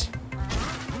 Lift!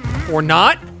 Or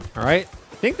not. All right,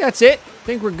 I think that's it. I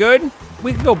think we're good.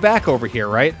 We can go back over here,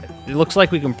 right? It looks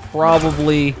like we can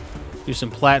probably do some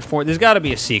platform. There's gotta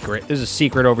be a secret. There's a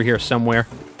secret over here somewhere.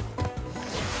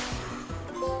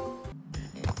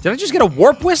 Did I just get a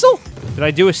warp whistle? Did I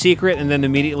do a secret and then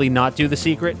immediately not do the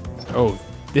secret? Oh,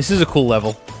 this is a cool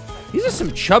level. These are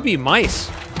some chubby mice.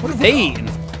 What are they eating?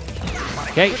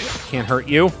 Okay, can't hurt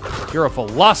you. You're a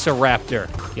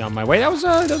velociraptor. Get on my way. That was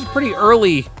a pretty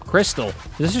early crystal.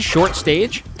 Is this a short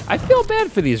stage? I feel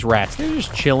bad for these rats. They're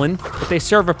just chilling, but they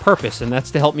serve a purpose, and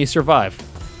that's to help me survive.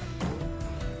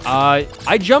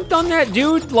 I jumped on that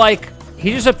dude like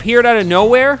he just appeared out of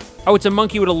nowhere. Oh, it's a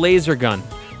monkey with a laser gun.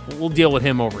 We'll deal with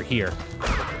him over here.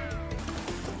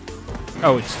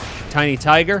 Oh, it's Tiny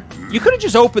Tiger. You could have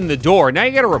just opened the door. Now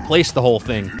you got to replace the whole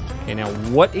thing. Okay, now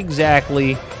what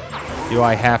exactly do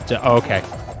I have to... Oh, okay,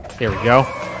 there we go.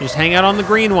 Just hang out on the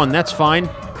green one. That's fine.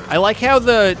 I like how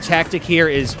the tactic here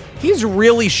is he's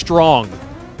really strong.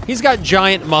 He's got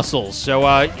giant muscles,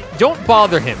 so don't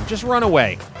bother him. Just run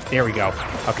away. There we go.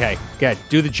 Okay, good.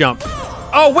 Do the jump.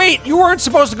 Oh, wait, you weren't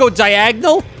supposed to go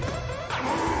diagonal?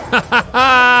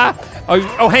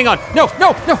 Oh, hang on. No.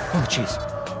 Oh, jeez.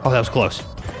 Oh, that was close.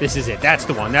 This is it. That's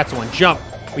the one. Jump.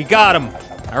 We got him.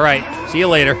 All right. See you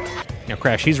later. Now,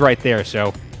 Crash, he's right there,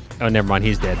 so... Oh, never mind.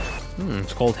 He's dead.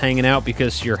 It's called hanging out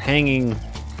because you're hanging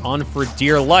on for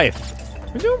dear life.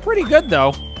 We're doing pretty good,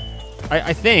 though.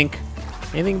 I think.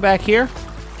 Anything back here?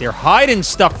 They're hiding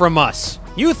stuff from us.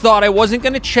 You thought I wasn't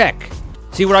going to check.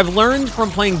 See, what I've learned from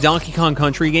playing Donkey Kong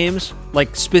Country games,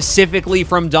 like specifically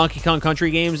from Donkey Kong Country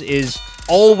games, is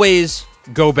always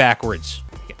go backwards.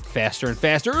 Get faster and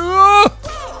faster.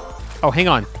 Oh, hang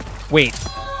on. Wait.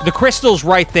 The crystal's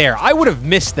right there. I would have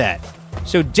missed that.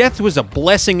 So death was a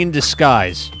blessing in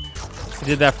disguise. I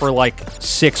did that for like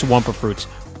 6 Wumpa Fruits.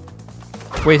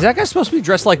 Wait, is that guy supposed to be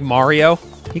dressed like Mario?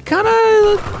 He kind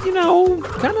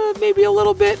of, maybe a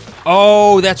little bit.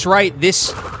 Oh, that's right.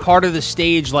 This part of the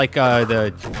stage, like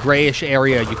the grayish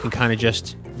area, you can kind of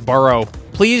just burrow.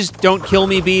 Please don't kill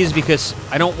me, bees, because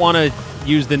I don't want to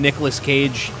use the Nicolas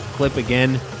Cage clip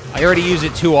again. I already use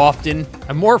it too often.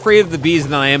 I'm more afraid of the bees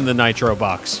than I am the nitro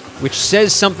box, which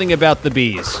says something about the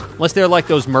bees. Unless they're like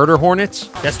those murder hornets.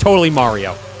 That's totally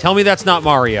Mario. Tell me that's not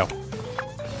Mario.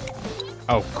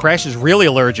 Oh, Crash is really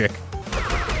allergic.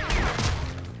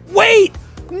 Wait!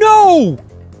 No!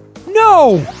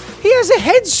 No! He has a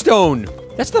headstone!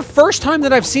 That's the first time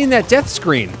that I've seen that death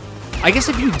screen. I guess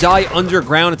if you die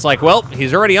underground, it's like, well,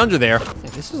 he's already under there.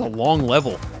 This is a long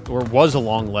level. Or was a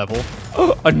long level.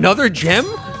 Another gem?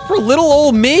 For little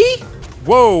old me?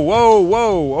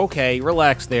 Whoa. Okay,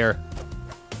 relax there,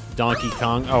 Donkey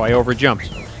Kong. Oh, I overjumped.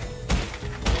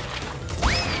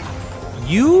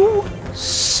 You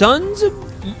sons of...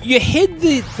 You hid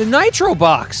the nitro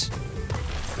box.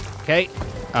 Okay,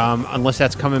 unless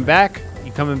that's coming back.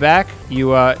 You coming back?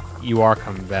 You are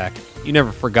coming back. You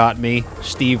never forgot me,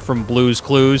 Steve from Blue's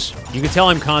Clues. You can tell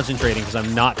I'm concentrating because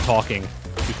I'm not talking.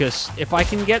 Because if I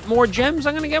can get more gems,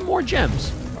 I'm gonna get more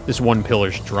gems. This one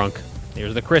pillar's drunk.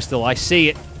 There's the crystal. I see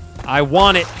it. I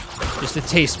want it. Just a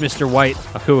taste, Mr. White.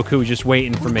 Aku just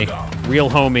waiting for me. Real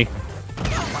homie.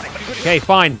 Okay,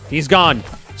 fine. He's gone.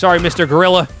 Sorry, Mr.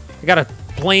 Gorilla. I got a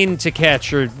plane to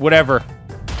catch or whatever.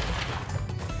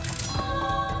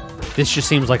 This just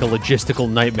seems like a logistical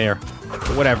nightmare.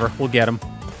 But whatever. We'll get him.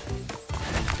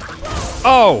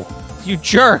 Oh! You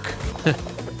jerk!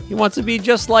 He wants to be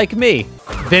just like me.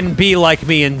 Then be like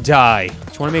me and die.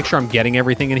 Just want to make sure I'm getting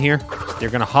everything in here. They're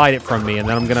going to hide it from me, and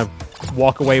then I'm going to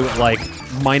walk away with, like,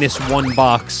 -1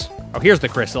 box. Oh, here's the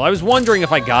crystal. I was wondering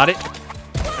if I got it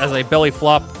as I belly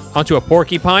flop onto a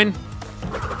porcupine.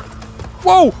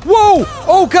 Whoa!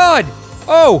 Oh, God!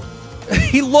 Oh!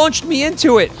 He launched me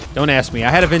into it. Don't ask me. I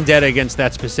had a vendetta against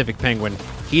that specific penguin.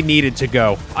 He needed to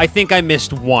go. I think I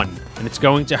missed 1, and it's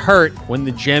going to hurt when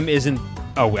the gem isn't...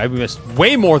 Oh, I missed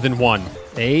way more than 1.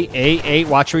 Hey,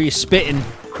 watch where you're spitting.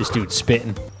 This dude's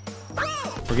spitting.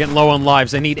 We're getting low on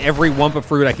lives. I need every Wumpa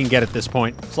Fruit I can get at this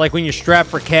point. It's like when you're strapped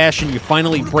for cash and you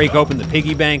finally break open the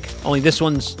piggy bank, only this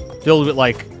one's filled with,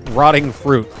 like, rotting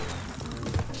fruit.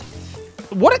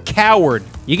 What a coward.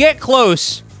 You get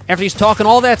close after he's talking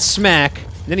all that smack,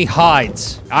 and then he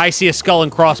hides. I see a skull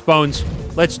and crossbones.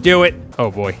 Let's do it.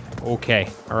 Oh, boy. Okay.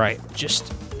 All right.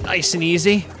 Just nice and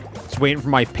easy. Just waiting for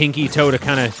my pinky toe to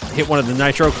kind of hit one of the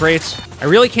nitro crates. I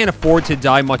really can't afford to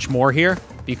die much more here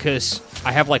because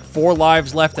I have like 4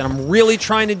 lives left and I'm really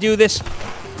trying to do this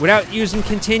without using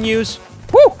continues.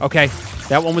 Woo! Okay,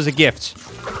 that one was a gift.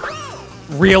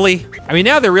 Really? I mean,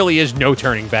 now there really is no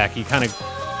turning back. You kind of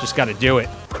just got to do it.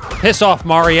 Piss off,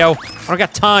 Mario. I don't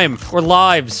got time or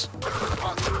lives.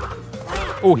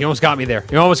 Oh, he almost got me there.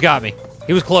 He almost got me.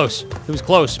 He was close. He was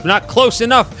close, but not close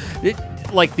enough.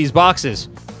 Like these boxes.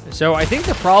 So I think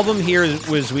the problem here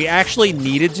was we actually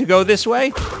needed to go this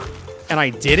way, and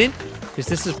I didn't, because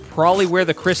this is probably where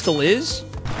the crystal is.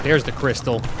 There's the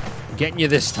crystal. I'm getting you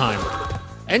this time.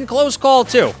 And close call,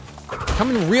 too.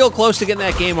 Coming real close to getting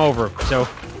that game over. So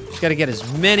just got to get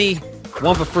as many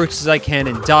Wumpa Fruits as I can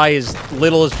and die as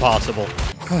little as possible.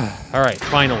 All right,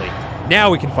 finally.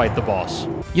 Now we can fight the boss.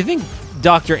 You think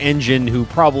Dr. Engine, who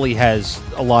probably has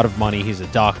a lot of money, he's a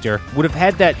doctor, would have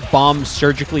had that bomb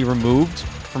surgically removed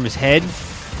from his head?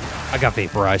 I got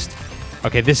vaporized.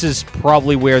 Okay, this is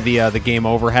probably where the game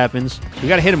over happens. We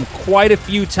gotta hit him quite a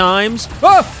few times.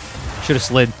 Oh! Should have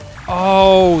slid.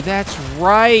 Oh, that's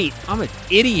right. I'm an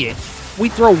idiot. We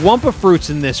throw Wumpa Fruits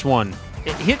in this one.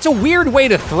 It's a weird way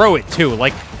to throw it, too.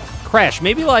 Like, Crash,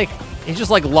 maybe like, he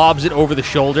just like lobs it over the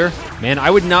shoulder. Man, I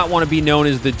would not want to be known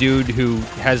as the dude who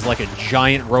has like a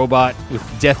giant robot with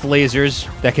death lasers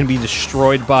that can be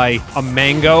destroyed by a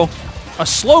mango. A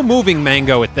slow-moving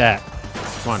mango at that.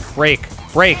 Come on, break,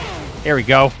 break. There we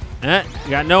go. You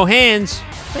got no hands.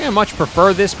 I think I much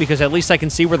prefer this because at least I can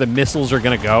see where the missiles are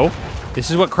gonna go. This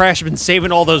is what Crash has been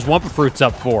saving all those Wumpa Fruits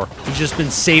up for. He's just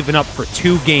been saving up for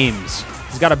 2 games.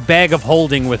 He's got a bag of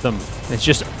holding with him. It's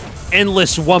just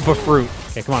endless Wumpa Fruit.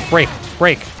 Okay, come on, break,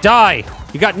 break, die!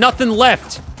 You got nothing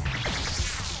left.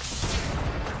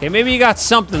 Okay, maybe you got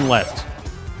something left.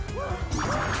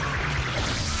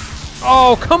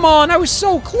 Oh, come on, I was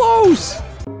so close!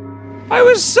 I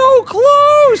was so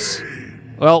close!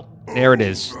 Well, there it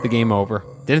is, the game over.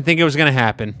 Didn't think it was gonna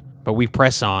happen, but we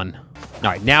press on. All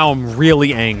right, now I'm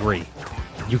really angry.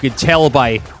 You could tell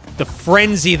by the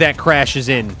frenzy that Crash is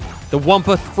in. The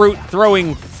Wumpa Fruit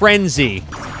throwing frenzy.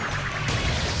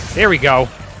 There we go.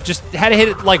 Just had to hit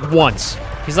it like once.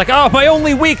 He's like, oh, my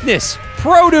only weakness,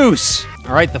 produce.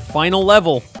 All right, the final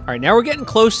level. All right, now we're getting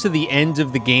close to the end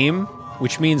of the game,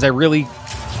 which means I really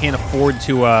can't afford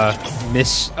to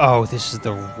miss. Oh, this is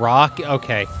the rock.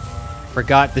 Okay,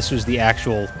 forgot this was the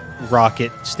actual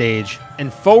rocket stage.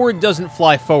 And forward doesn't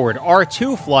fly forward.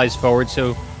 R2 flies forward,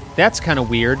 so that's kind of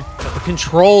weird. But the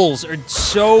controls are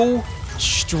so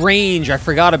strange. I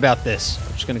forgot about this.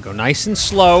 I'm just gonna go nice and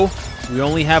slow. We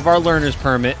only have our learner's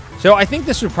permit. So I think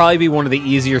this would probably be one of the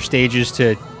easier stages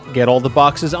to get all the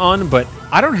boxes on, but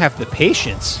I don't have the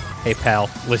patience. Hey, pal,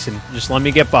 listen, just let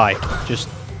me get by. Just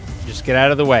get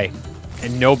out of the way.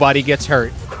 And nobody gets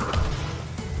hurt.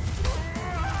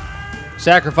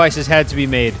 Sacrifices had to be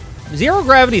made. Zero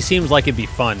gravity seems like it'd be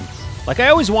fun. Like, I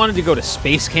always wanted to go to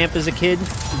space camp as a kid,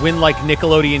 win, like,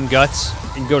 Nickelodeon Guts,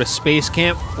 and go to space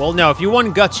camp. Well, no, if you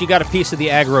won Guts, you got a piece of the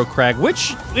aggro crag.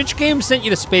 Which game sent you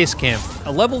to space camp?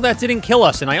 A level that didn't kill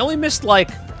us, and I only missed,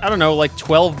 like, I don't know, like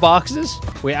 12 boxes?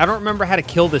 Wait, I don't remember how to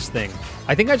kill this thing.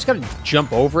 I think I just gotta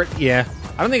jump over it. Yeah,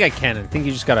 I don't think I can. I think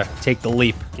you just gotta take the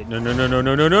leap. No, no, no, no,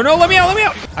 no, no, no, no, let me out, let me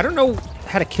out! I don't know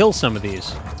how to kill some of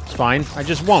these. It's fine, I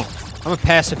just won't. I'm a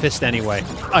pacifist anyway.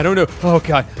 I don't know. Oh,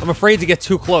 God. I'm afraid to get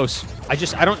too close. I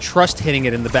don't trust hitting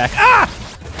it in the back. Ah!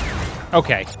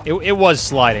 Okay. It was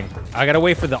sliding. I gotta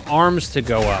wait for the arms to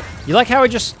go up. You like how I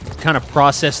just kind of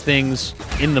process things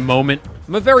in the moment?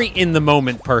 I'm a very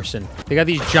in-the-moment person. They got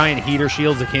these giant heater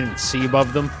shields that can't even see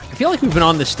above them. I feel like we've been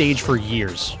on this stage for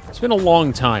years. It's been a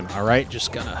long time, all right?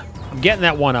 I'm getting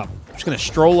that one up. I'm just gonna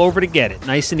stroll over to get it.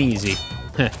 Nice and easy.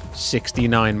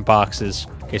 69 boxes.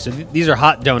 Okay, so these are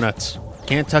hot donuts.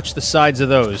 Can't touch the sides of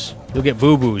those. You'll get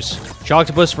boo-boos.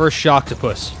 Choctopus versus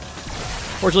Choctopus.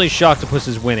 Fortunately, Choctopus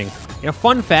is winning. You know,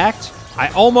 fun fact, I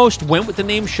almost went with the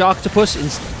name Choctopus,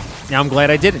 and now I'm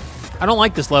glad I didn't. I don't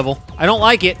like this level. I don't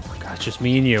like it. God, it's just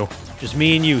me and you. Just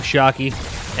me and you, Shocky.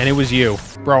 And it was you.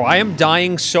 Bro, I am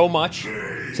dying so much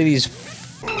to these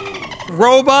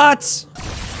robots.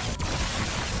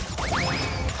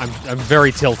 I'm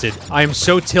very tilted. I am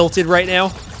so tilted right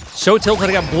now. So tilted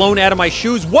I got blown out of my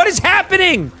shoes. What is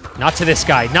happening? Not to this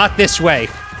guy. Not this way.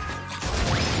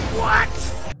 What?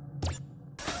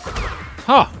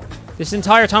 Huh. This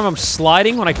entire time I'm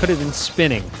sliding when I could have been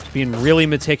spinning. Being really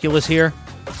meticulous here.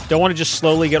 Don't want to just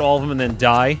slowly get all of them and then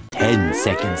die. 10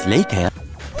 seconds later.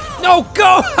 No,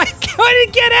 go! I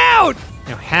couldn't get out!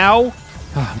 Now, how?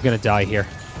 Oh, I'm gonna die here.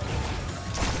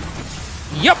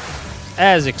 Yup.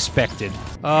 As expected.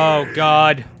 Oh,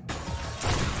 God.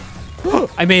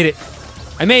 I made it.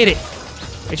 I made it.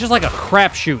 It's just like a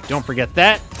crapshoot. Don't forget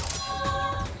that.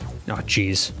 Oh,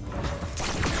 jeez.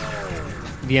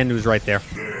 The end was right there.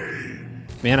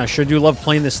 Man, I sure do love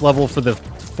playing this level for the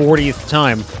 40th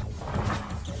time.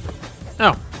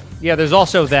 Oh. Yeah, there's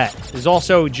also that. There's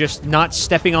also just not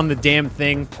stepping on the damn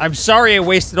thing. I'm sorry I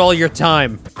wasted all your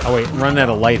time. Oh wait, I'm running out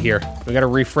of light here. We gotta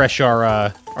refresh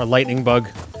our lightning bug.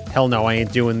 Hell no, I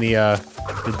ain't doing the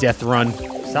death run.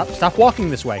 Stop walking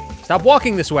this way. Stop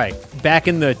walking this way. Back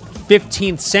in the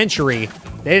 15th century,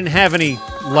 they didn't have any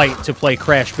light to play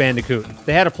Crash Bandicoot.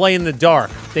 They had to play in the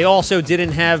dark. They also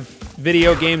didn't have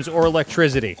video games or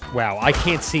electricity. Wow, I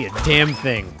can't see a damn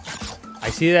thing. I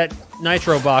see that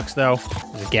nitro box, though.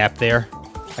 There's a gap there.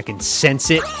 I can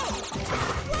sense it.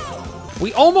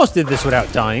 We almost did this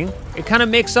without dying. It kind of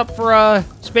makes up for,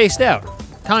 spaced out.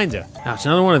 Kinda. Now, it's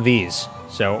another one of these.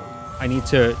 So, I need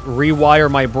to rewire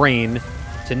my brain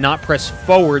to not press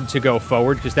forward to go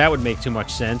forward, because that would make too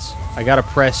much sense. I gotta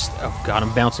press... Oh, God,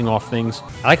 I'm bouncing off things.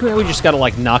 I like how we just gotta,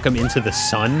 like, knock them into the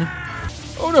sun.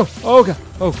 Oh, no. Oh, God.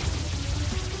 Oh.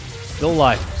 Still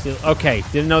alive. Still... Okay,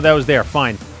 didn't know that was there.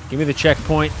 Fine. Give me the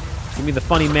checkpoint. Give me the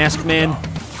funny mask man.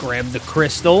 Grab the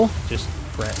crystal. Just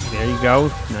press. There you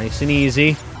go. Nice and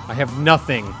easy. I have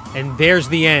nothing. And there's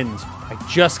the end. I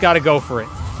just gotta go for it.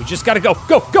 We just gotta go.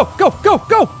 Go, go, go, go,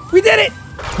 go! We did it!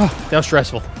 Oh, that was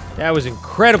stressful. That was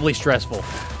incredibly stressful.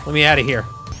 Let me out of here.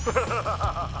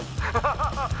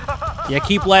 Yeah,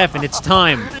 keep laughing. It's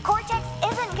time. Cortex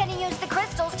isn't gonna use the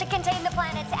crystals to contain the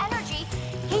planet's energy.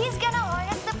 He's gonna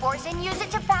harness the force and use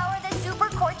it to power the super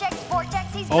cortex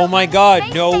vortex he's Oh my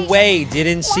God, no way.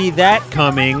 Didn't see that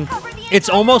coming. It's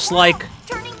almost like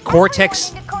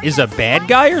Cortex is a bad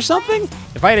guy or something?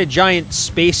 If I had a giant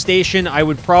space station, I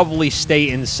would probably stay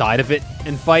inside of it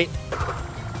and fight.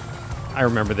 I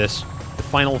remember this. The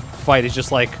final fight is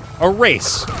just like a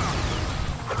race.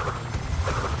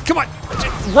 Come on,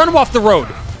 run him off the road.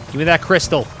 Give me that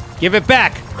crystal. Give it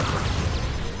back.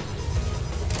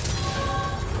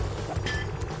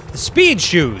 The speed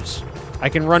shoes. I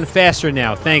can run faster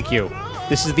now, thank you.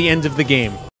 This is the end of the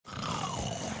game.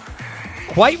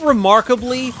 Quite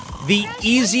remarkably, the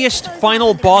easiest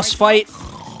final boss fight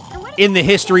in the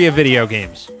history of video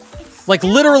games. Like,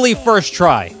 literally first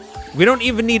try. We don't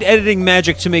even need editing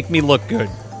magic to make me look good.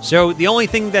 So, the only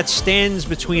thing that stands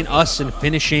between us and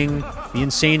finishing the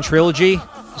Insane Trilogy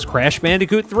is Crash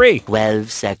Bandicoot 3.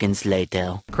 12 seconds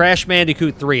later. Crash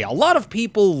Bandicoot 3. A lot of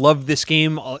people love this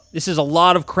game. This is a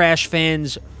lot of Crash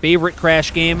fans' favorite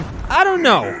Crash game. I don't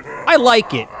know. I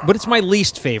like it, but it's my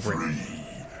least favorite.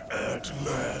 At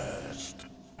last,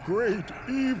 great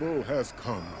evil has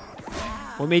come.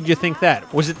 What made you think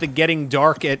that? Was it the getting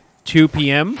dark at 2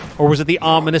 p.m.? Or was it the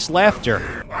ominous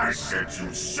laughter? I sent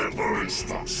you simple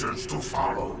instructions to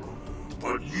follow,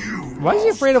 but you... Why is he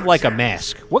afraid of, like, a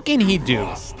mask? What can he do?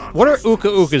 What are Uka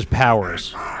Uka's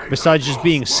powers? Besides just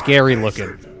being scary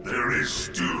looking. There is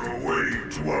still a way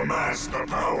to amass the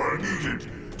power needed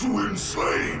to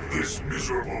enslave this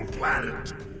miserable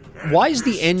planet. Why is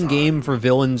the end game for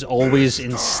villains always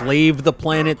enslave the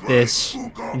planet this,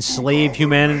 enslave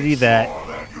humanity that?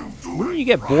 Wouldn't you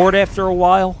get bored after a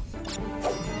while?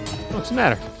 What's the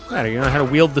matter? You know how to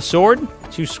wield the sword?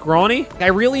 Too scrawny? I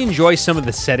really enjoy some of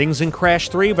the settings in Crash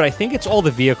 3, but I think it's all the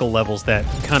vehicle levels that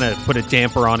kind of put a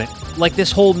damper on it. Like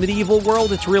this whole medieval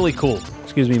world, it's really cool.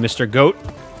 Excuse me, Mr. Goat.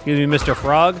 Excuse me, Mr.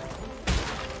 Frog.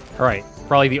 All right,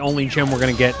 probably the only gem we're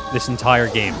gonna get this entire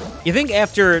game. You think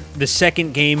after the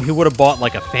second game, he would have bought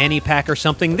like a fanny pack or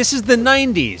something? This is the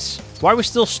 90s. Why are we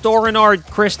still storing our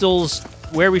crystals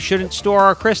where we shouldn't store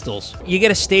our crystals? You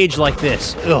get a stage like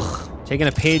this. Ugh. Taking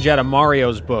a page out of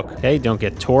Mario's book. Okay, don't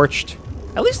get torched.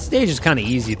 At least the stage is kind of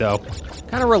easy, though.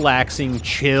 Kind of relaxing,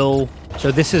 chill.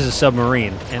 So this is a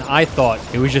submarine, and I thought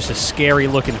it was just a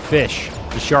scary-looking fish.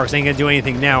 The sharks ain't gonna do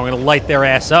anything now. I'm gonna light their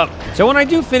ass up. So when I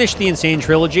do finish the Insane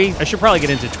Trilogy, I should probably get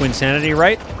into Twinsanity,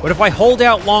 right? But if I hold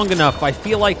out long enough, I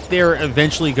feel like they're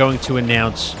eventually going to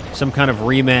announce some kind of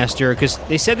remaster, because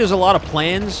they said there's a lot of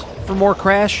plans for more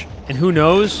Crash, and who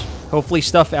knows? Hopefully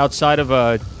stuff outside of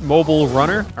a mobile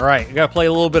runner. All right, I gotta play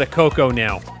a little bit of Coco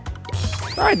now.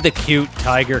 All right, the cute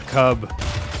tiger cub.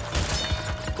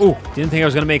 Ooh, didn't think I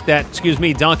was gonna make that. Excuse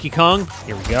me, Donkey Kong.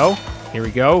 Here we go. Here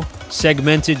we go.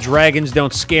 Segmented dragons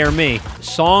don't scare me. The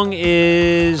song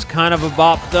is kind of a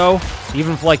bop, though.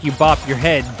 Even if, like, you bop your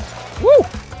head. Woo!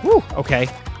 Woo! Okay,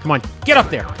 come on, get up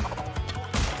there.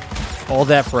 All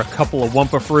that for a couple of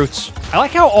Wumpa fruits. I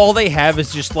like how all they have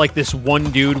is just, like, this one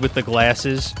dude with the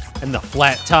glasses and the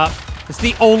flat top. It's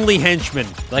the only henchman.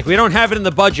 Like, we don't have it in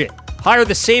the budget. Hire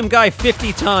the same guy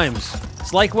 50 times.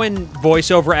 It's like when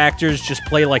voiceover actors just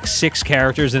play, like, 6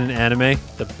 characters in an anime.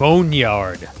 The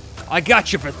Boneyard. I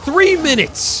got you for 3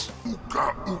 minutes!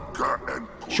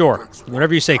 Sure,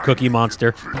 whatever you say, Cookie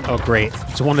Monster. Oh, great.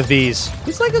 It's one of these.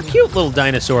 It's like a cute little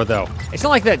dinosaur, though. It's not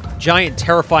like that giant,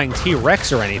 terrifying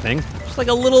T-Rex or anything. It's like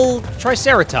a little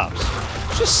Triceratops.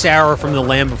 It's just Sarah from The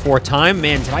Land Before Time.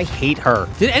 Man, did I hate her.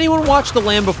 Did anyone watch The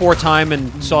Land Before Time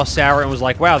and saw Sarah and was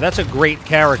like, wow, that's a great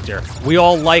character. We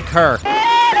all like her.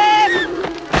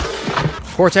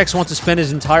 Cortex wants to spend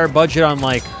his entire budget on,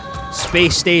 like,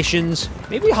 space stations.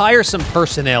 Maybe hire some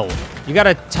personnel. You got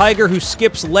a tiger who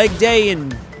skips leg day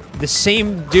and the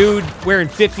same dude wearing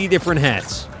 50 different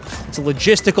hats. It's a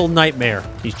logistical nightmare.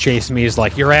 He's chasing me. He's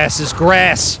like, your ass is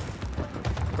grass.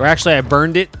 Or actually, I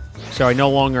burned it, so I no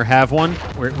longer have one.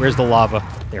 Where's the lava?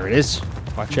 There it is.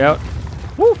 Watch out.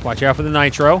 Woo, watch out for the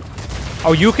nitro.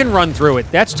 Oh, you can run through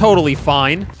it. That's totally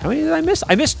fine. How many did I miss?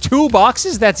 I missed 2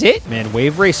 boxes? That's it? Man,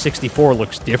 Wave Race 64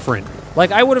 looks different.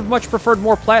 Like, I would have much preferred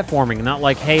more platforming, not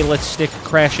like, hey, let's stick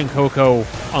Crash and Coco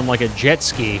on, like, a jet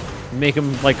ski. Make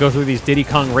them, like, go through these Diddy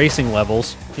Kong racing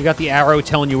levels. You got the arrow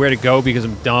telling you where to go because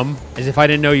I'm dumb. As if I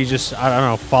didn't know you just, I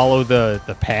don't know, follow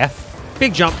the path.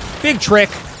 Big jump. Big trick.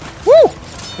 Woo!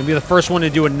 Gonna be the first one to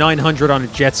do a 900 on a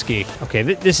jet ski. Okay,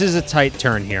 this is a tight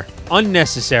turn here.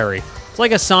 Unnecessary. It's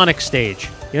like a Sonic stage.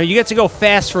 You know, you get to go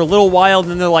fast for a little while, and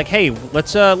then they're like, hey,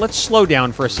 let's slow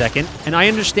down for a second. And I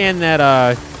understand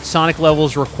that Sonic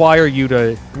levels require you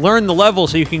to learn the level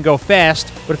so you can go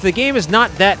fast, but if the game is not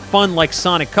that fun like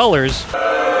Sonic Colors...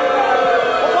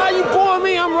 Why you boring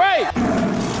me? I'm right.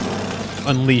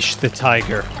 Unleash the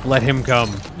tiger. Let him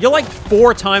come. You're like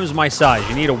 4 times my size.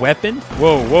 You need a weapon?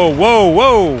 Whoa, whoa, whoa,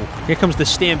 whoa! Here comes the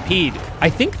stampede. I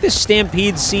think this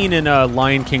stampede scene in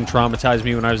Lion King traumatized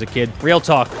me when I was a kid. Real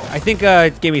talk. I think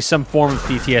it gave me some form of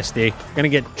PTSD. Gonna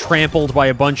get trampled by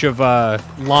a bunch of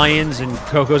lions, and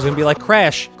Coco's gonna be like,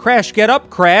 Crash, Crash, get up,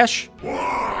 Crash.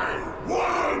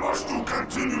 Why must you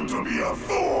continue to be a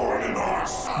thorn in our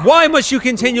side? Why must you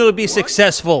continue to be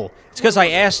successful? It's because I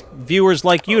asked viewers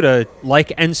like you to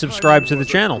like and subscribe to the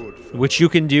channel, which you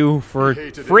can do for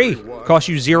free. Costs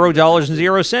you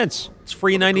 $0.00. It's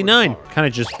free 99. Kind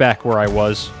of just back where I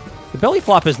was. The belly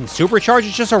flop isn't supercharged,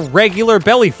 it's just a regular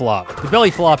belly flop. The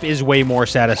belly flop is way more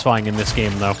satisfying in this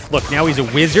game, though. Look, now he's a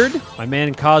wizard. My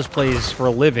man cosplays for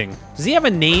a living. Does he have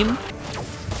a name?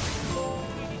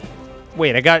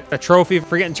 Wait, I got a trophy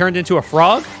for getting turned into a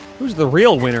frog? Who's the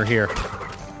real winner here?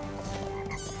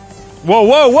 Whoa,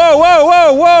 whoa, whoa, whoa,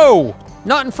 whoa, whoa!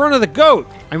 Not in front of the goat.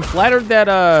 I'm flattered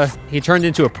that, he turned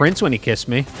into a prince when he kissed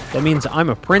me. That means I'm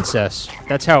a princess.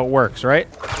 That's how it works,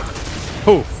 right?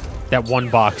 Poof. That 1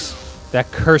 box.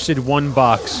 That cursed 1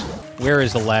 box. Where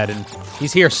is Aladdin?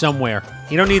 He's here somewhere.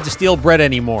 You don't need to steal bread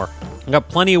anymore. I got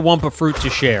plenty of Wumpa fruit to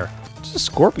share. What's a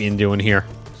scorpion doing here?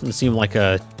 Doesn't seem like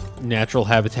a natural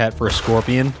habitat for a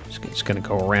scorpion. Just gonna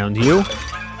go around you.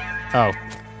 Oh.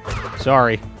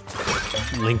 Sorry.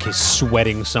 Link is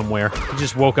sweating somewhere. He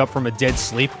just woke up from a dead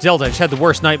sleep. Zelda, I just had the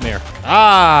worst nightmare.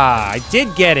 Ah, I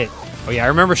did get it. Oh yeah, I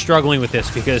remember struggling with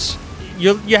this because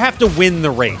you have to win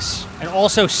the race. And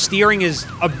also, steering is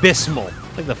abysmal.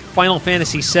 Like the Final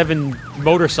Fantasy VII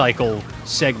motorcycle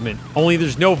segment. Only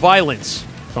there's no violence.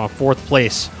 I'm on 4th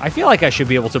place. I feel like I should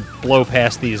be able to blow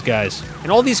past these guys.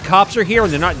 And all these cops are here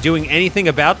and they're not doing anything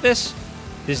about this?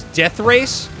 This death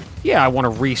race? Yeah, I want to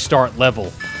restart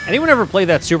level. Anyone ever play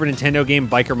that Super Nintendo game,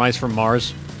 Biker Mice from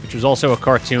Mars? Which was also a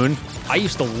cartoon? I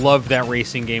used to love that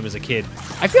racing game as a kid.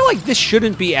 I feel like this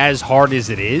shouldn't be as hard as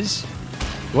it is.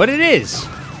 What it is.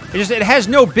 It has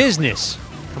no business.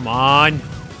 Come on.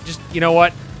 Just, you know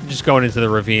what? I'm just going into the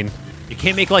ravine. You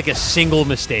can't make like a single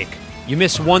mistake. You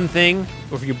miss one thing,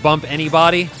 or if you bump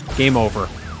anybody, game over.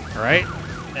 All right?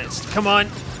 Come on.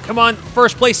 Come on.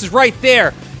 First place is right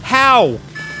there. How?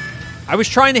 I was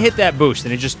trying to hit that boost,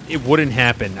 and it wouldn't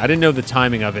happen. I didn't know the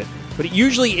timing of it. But it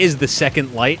usually is the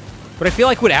second light. But I feel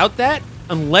like without that,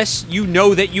 unless you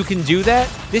know that you can do that,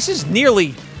 this is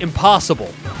nearly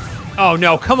impossible. Oh,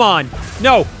 no, come on.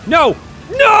 No, no,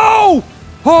 no!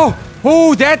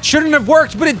 Oh, that shouldn't have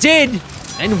worked, but it did.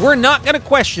 And we're not going to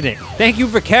question it. Thank you,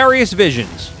 Vicarious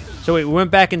Visions. So wait, we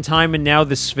went back in time, and now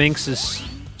the Sphinx is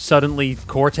suddenly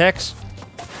Cortex?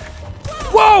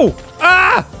 Whoa!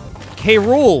 Ah!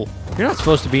 K-Rool. You're not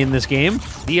supposed to be in this game.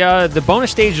 The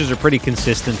bonus stages are pretty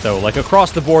consistent, though. Like,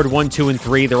 across the board, 1, 2, and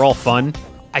 3, they're all fun.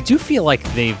 I do feel like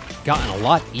they've gotten a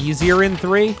lot easier in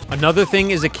 3. Another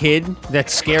thing is a kid that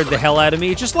scared the hell out of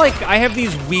me. Just like, I have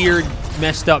these weird,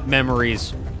 messed up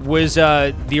memories. Was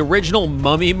the original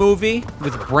Mummy movie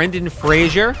with Brendan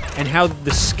Fraser and how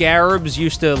the scarabs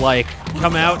used to, like,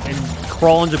 come out and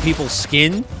crawl into people's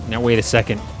skin. Now, wait a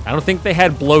second. I don't think they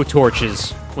had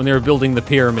blowtorches when they were building the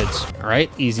pyramids. All right,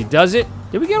 easy does it.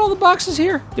 Did we get all the boxes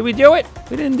here? Did we do it?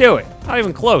 We didn't do it. Not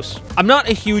even close. I'm not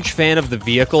a huge fan of the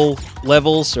vehicle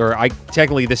levels, or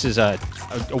technically this is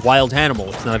a wild animal.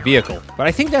 It's not a vehicle. But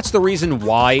I think that's the reason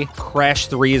why Crash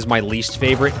 3 is my least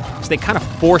favorite, is they kind of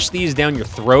force these down your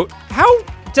throat. How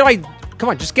did I... Come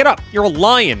on, just get up. You're a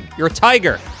lion. You're a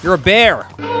tiger. You're a bear.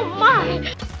 Oh,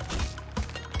 my.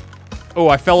 Oh,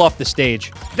 I fell off the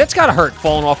stage. That's gotta hurt,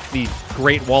 falling off the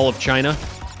Great Wall of China.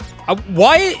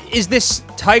 Why is this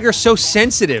tiger so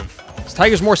sensitive? This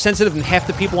tiger's more sensitive than half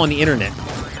the people on the internet.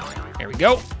 There we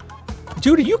go.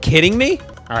 Dude, are you kidding me?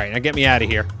 All right, now get me out of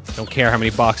here. Don't care how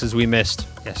many boxes we missed.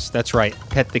 Yes, that's right.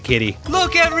 Pet the kitty.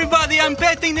 Look, everybody, I'm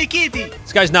petting the kitty.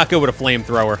 This guy's not good with a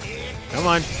flamethrower. Come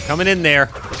on, coming in there.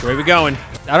 Which way we going?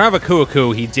 I don't have a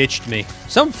Kuaku. He ditched me.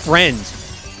 Some friend.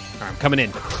 All right, I'm coming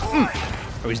in.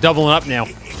 Oh, he's doubling up now.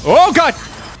 Oh, God!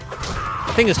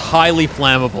 That thing is highly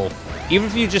flammable. Even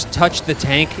if you just touch the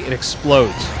tank, it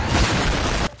explodes.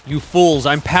 You fools,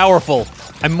 I'm powerful.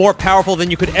 I'm more powerful than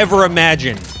you could ever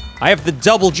imagine. I have the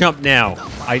double jump now.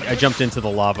 I jumped into the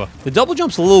lava. The double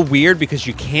jump's a little weird because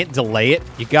you can't delay it.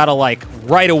 You gotta, like,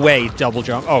 right away double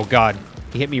jump. Oh, God.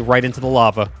 He hit me right into the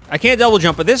lava. I can't double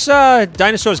jump, but this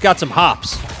dinosaur's got some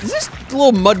hops. Does this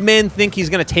little mudman think he's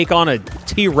gonna take on a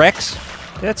T-Rex?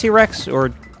 Is that T-Rex?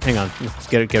 Or, hang on, let's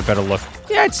get a better look.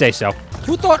 Yeah, I'd say so.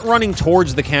 Who thought running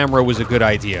towards the camera was a good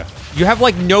idea? You have,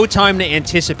 like, no time to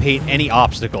anticipate any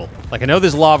obstacle. Like, I know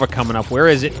there's lava coming up. Where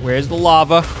is it? Where's the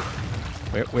lava?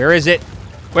 Where is it?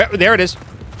 There it is.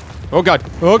 Oh, God.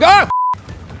 Oh, God!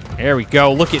 There we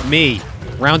go. Look at me.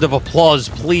 Round of applause,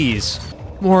 please.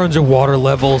 More underwater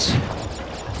levels.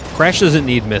 Crash doesn't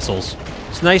need missiles.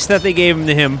 It's nice that they gave them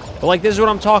to him, but, like, this is what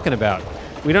I'm talking about.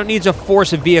 We don't need to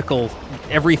force a vehicle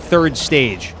every third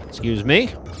stage. Excuse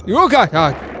me? Oh, God.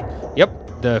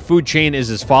 Yep. The food chain is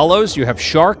as follows. You have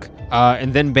shark,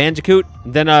 and then Bandicoot,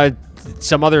 and then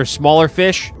some other smaller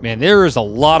fish. Man, there is a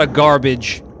lot of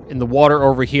garbage in the water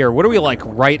over here. What are we, like,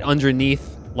 right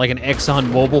underneath, like an Exxon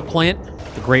Mobil plant?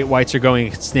 The great whites are going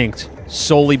extinct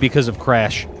solely because of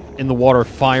Crash in the water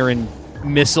firing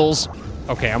missiles.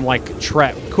 Okay, I'm like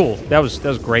trapped. Cool. That was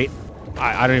great.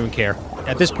 I don't even care.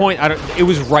 At this point, it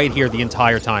was right here the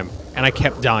entire time, and I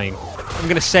kept dying. I'm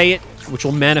gonna say it, which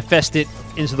will manifest it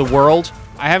into the world.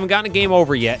 I haven't gotten a game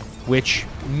over yet, which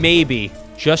maybe,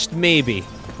 just maybe,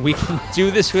 we can do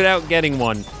this without getting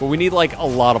one, but we need, like, a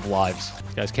lot of lives.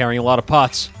 This guy's carrying a lot of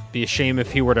pots. Be a shame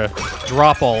if he were to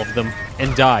drop all of them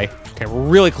and die. Okay, we're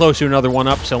really close to another one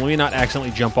up, so let me not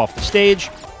accidentally jump off the stage.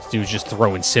 This dude's just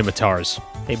throwing scimitars.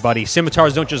 Hey, buddy,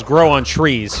 scimitars don't just grow on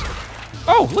trees.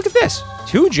 Oh, look at this.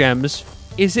 2 gems.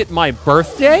 Is it my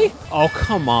birthday? Oh,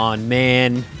 come on,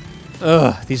 man.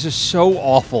 Ugh, these are so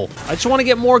awful. I just want to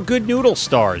get more good noodle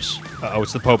stars. Uh-oh,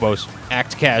 it's the Popos.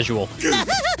 Act casual.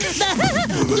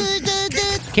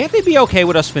 Can't they be okay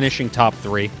with us finishing top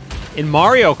 3? In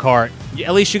Mario Kart,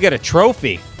 at least you get a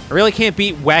trophy. I really can't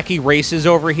beat wacky races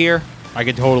over here. I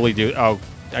could totally do... Oh,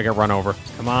 I got run over.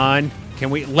 Come on. Can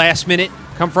we... Last minute.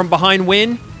 Come from behind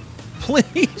win.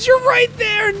 Please, you're right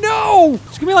there. No.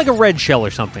 Just give me like a red shell or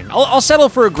something. I'll settle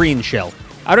for a green shell.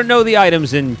 I don't know the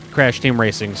items in Crash Team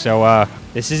Racing, so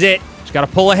this is it. Just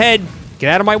gotta pull ahead.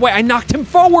 Get out of my way. I knocked him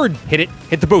forward. Hit it.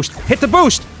 Hit the boost. Hit the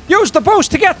boost. Use the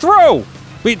boost to get through.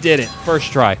 We did it.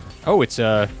 First try. Oh, it's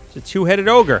a 2-headed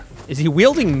ogre. Is he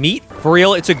wielding meat? For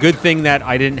real, it's a good thing that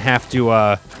I didn't have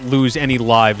to lose any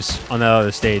lives on that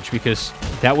other stage, because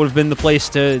that would have been the place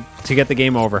to get the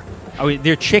game over. Oh,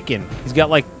 they're chicken. He's got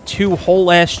like 2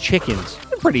 whole-ass chickens.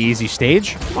 A pretty easy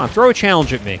stage. Come on, throw a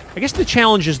challenge at me. I guess the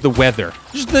challenge is the weather.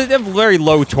 They have very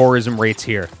low tourism rates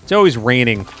here. It's always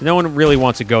raining. No one really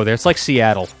wants to go there. It's like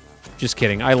Seattle. Just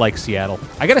kidding. I like Seattle.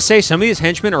 I gotta say, some of these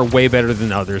henchmen are way better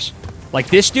than others. Like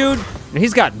this dude,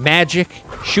 he's got magic,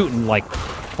 shooting like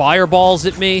fireballs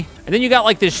at me. And then you got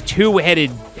like this 2-headed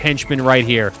henchman right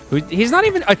here. He's not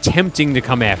even attempting to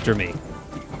come after me.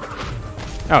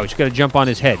 Oh, just gotta jump on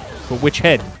his head. But which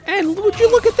head? And would you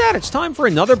look at that? It's time for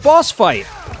another boss fight.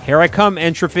 Here I come,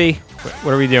 Entropy.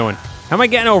 What are we doing? How am I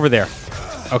getting over there?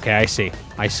 Okay, I see.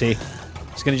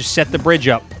 He's gonna just set the bridge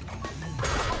up.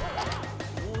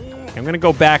 I'm gonna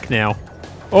go back now.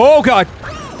 Oh, God!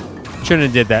 Shouldn't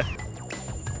have did that.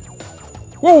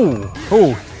 Whoa!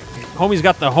 Oh, homie's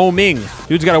got the homing.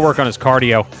 Dude's got to work on his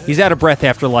cardio. He's out of breath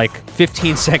after like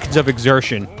 15 seconds of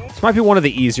exertion. This might be one of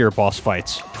the easier boss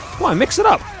fights. Come on, mix it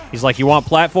up. He's like, you want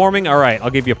platforming? All right,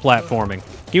 I'll give you platforming.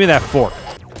 Give me that fork.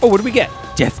 Oh, what do we get?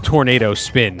 Death Tornado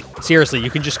Spin. Seriously, you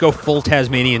can just go full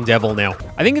Tasmanian Devil now.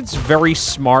 I think it's very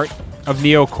smart of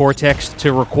Neo Cortex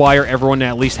to require everyone to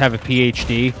at least have a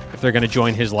PhD if they're going to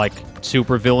join his, like,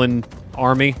 supervillain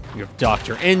army. You have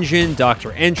Dr. Engine,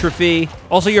 Dr. Entropy.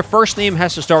 Also, your first name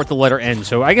has to start with the letter N,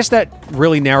 so I guess that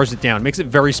really narrows it down. Makes it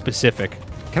very specific.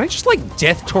 Can I just, like,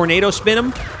 Death Tornado Spin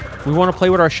him? We want to play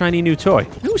with our shiny new toy.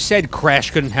 Who said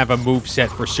Crash couldn't have a moveset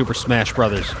for Super Smash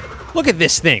Brothers? Look at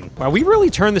this thing. Wow, we really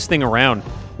turned this thing around.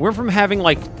 We went from having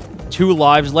like 2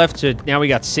 lives left to now we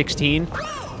got 16.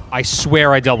 I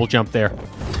swear I double jumped there.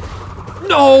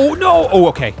 No, no. Oh,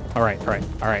 okay. All right.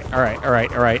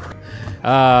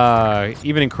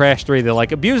 Even in Crash 3, they're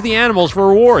like, abuse the animals for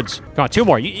rewards. Come on, 2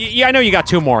 more. Yeah, I know you got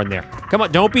 2 more in there. Come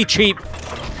on, don't be cheap.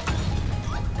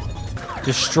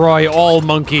 Destroy all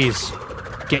monkeys.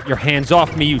 Get your hands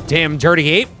off me, you damn dirty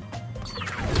ape.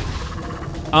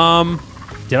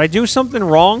 Did I do something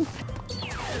wrong?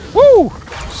 Woo!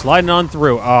 Sliding on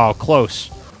through. Oh, close.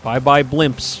 Bye-bye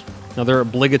blimps. Another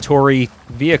obligatory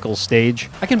vehicle stage.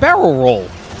 I can barrel roll.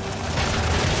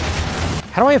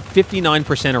 How do I have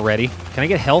 59% already? Can I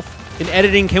get health? In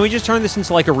editing, can we just turn this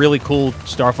into like a really cool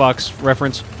Star Fox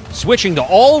reference? Switching to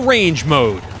all range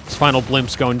mode. This final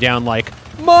blimp's going down like,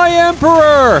 my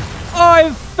Emperor!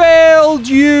 I've failed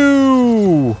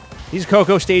you! These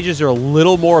Coco stages are a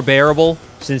little more bearable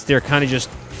since they're kind of just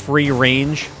free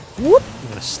range. Whoop! I'm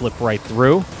gonna slip right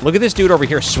through. Look at this dude over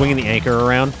here swinging the anchor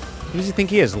around. Who does he think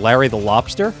he is? Larry the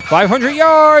Lobster? 500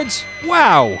 yards!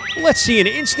 Wow! Let's see an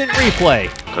instant replay.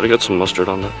 Gotta get some mustard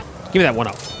on that. Give me that one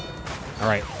up. All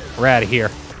right, we're out of here.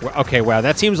 Okay, wow,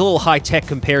 that seems a little high-tech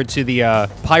compared to the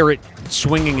pirate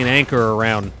swinging an anchor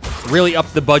around. Really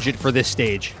upped the budget for this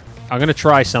stage. I'm gonna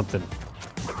try something.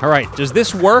 All right, does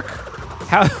this work?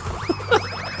 How?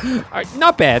 All right,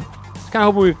 not bad. Kind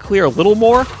of hoping we could clear a little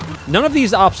more. None of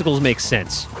these obstacles make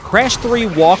sense. Crash 3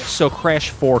 walked so Crash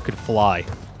 4 could fly.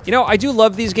 You know, I do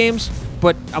love these games,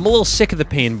 but I'm a little sick of the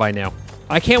pain by now.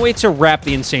 I can't wait to wrap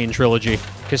the Sane Trilogy,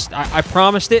 because I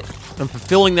promised it. I'm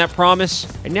fulfilling that promise,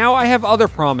 and now I have other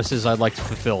promises I'd like to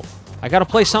fulfill. I gotta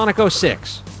play Sonic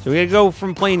 06, so we gotta go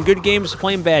from playing good games to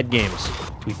playing bad games.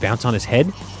 Do we bounce on his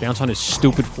head? Bounce on his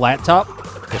stupid flat top?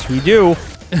 Yes, we do.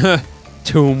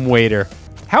 Tomb Raider.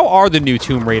 How are the new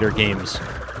Tomb Raider games?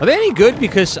 Are they any good?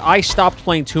 Because I stopped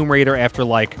playing Tomb Raider after,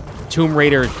 like, Tomb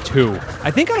Raider 2.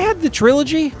 I think I had the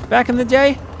trilogy back in the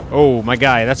day. Oh, my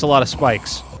guy, that's a lot of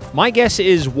spikes. My guess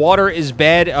is water is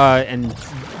bad, and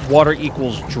water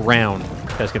equals drown.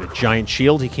 This guy's got a giant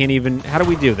shield. He can't even... How do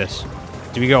we do this?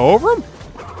 Do we go over him?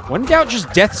 When in doubt,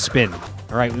 just death spin.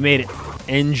 All right, we made it.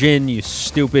 Engine, you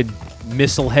stupid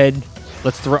missile head.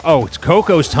 Let's throw... Oh, it's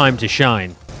Coco's time to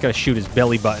shine. Gotta shoot his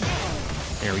belly button.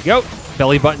 There we go.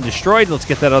 Belly button destroyed. Let's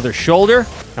get that other shoulder.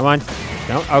 Come on.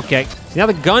 No, okay. See, now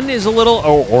the gun is a little...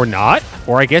 Oh, or not.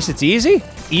 Or I guess it's easy.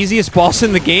 Easiest boss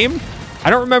in the game. I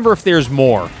don't remember if there's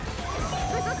more.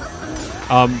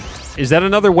 Is that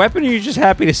another weapon, or are you just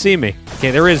happy to see me?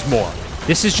 Okay, there is more.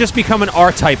 This has just become an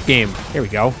R-type game. Here we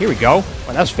go. Here we go.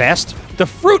 Wow, that was fast. The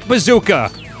Fruit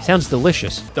Bazooka. Sounds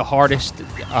delicious. The hardest.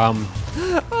 Oh,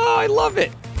 I love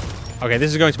it. Okay,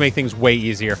 this is going to make things way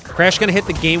easier. Crash gonna hit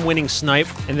the game-winning snipe,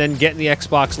 and then get in the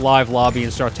Xbox Live lobby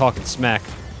and start talking smack.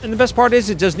 And the best part is,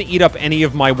 it doesn't eat up any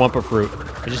of my Wumpa Fruit.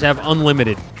 I just have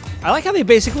unlimited. I like how they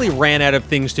basically ran out of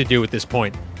things to do at this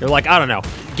point. They're like, I don't know,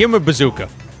 give him a bazooka.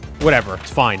 Whatever,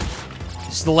 it's fine.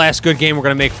 This is the last good game we're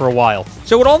gonna make for a while.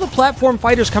 So with all the platform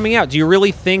fighters coming out, do you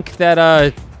really think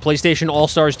that PlayStation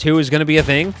All-Stars 2 is gonna be a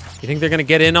thing? You think they're gonna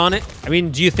get in on it? I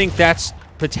mean, do you think that's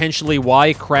potentially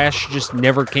why Crash just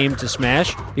never came to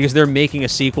Smash? Because they're making a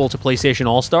sequel to PlayStation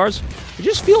All-Stars? It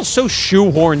just feels so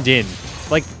shoehorned in.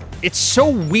 Like, it's so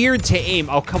weird to aim.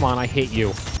 Oh, come on, I hate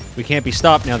you. We can't be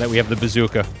stopped now that we have the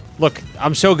bazooka. Look,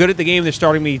 I'm so good at the game, they're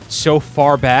starting me so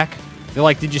far back. They're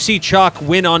like, did you see Choc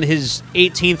win on his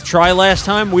 18th try last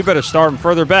time? We better start him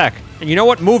further back. And you know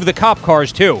what? Move the cop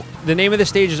cars, too. The name of the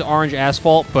stage is Orange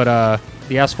Asphalt, but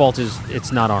the asphalt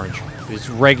it's not orange. It's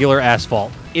regular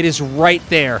asphalt. It is right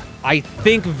there. I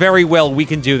think very well we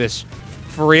can do this.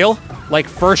 For real? Like,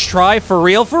 first try? For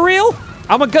real? For real?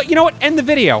 I'm a god. You know what? End the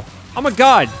video. I'm a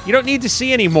god. You don't need to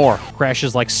see any more. Crash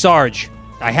is like, Sarge,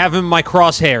 I have him in my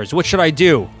crosshairs. What should I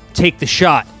do? Take the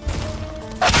shot.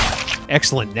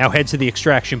 Excellent. Now head to the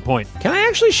extraction point. Can I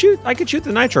actually shoot? I could shoot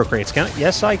the nitro crates, can I?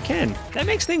 Yes, I can. That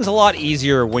makes things a lot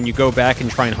easier when you go back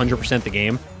and try and 100% the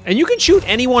game. And you can shoot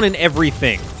anyone and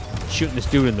everything. Shooting this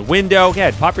dude in the window. Go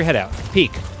ahead, pop your head out.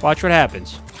 Peek. Watch what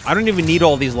happens. I don't even need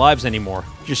all these lives anymore.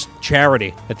 Just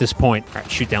charity at this point. All right,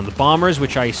 shoot down the bombers,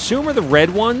 which I assume are the red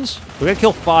ones. We gotta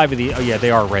kill 5 of the... Oh, yeah,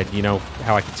 they are red. You know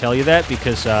how I can tell you that?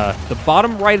 Because the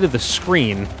bottom right of the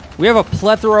screen... We have a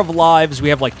plethora of lives. We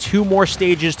have like 2 more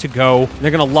stages to go.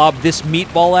 They're gonna lob this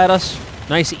meatball at us.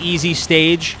 Nice, easy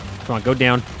stage. Come on, go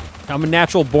down. I'm a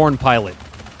natural-born pilot.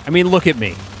 I mean, look at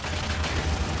me.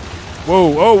 Whoa,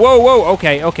 whoa, whoa, whoa.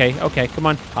 Okay, okay, okay. Come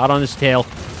on. Hot on his tail.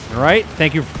 All right.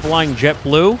 Thank you for flying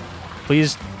JetBlue.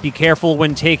 Please be careful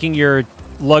when taking your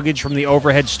luggage from the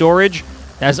overhead storage,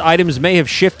 as items may have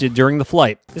shifted during the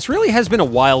flight. This really has been a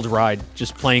wild ride,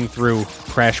 just playing through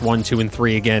Crash 1, 2, and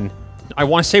 3 again. I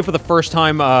want to say for the first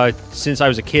time since I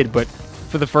was a kid, but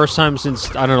for the first time since,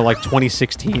 I don't know, like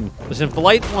 2016. Listen, if the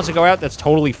light wants to go out, that's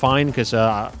totally fine, because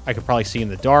I could probably see in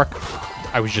the dark.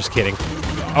 I was just kidding.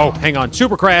 Oh, hang on.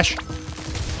 Super Crash!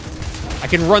 I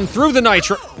can run through the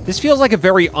nitro. This feels like a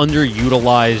very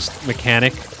underutilized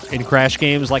mechanic in Crash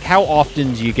games. Like, how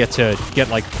often do you get to get,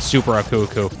 like, Super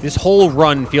Aku-Aku? This whole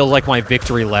run feels like my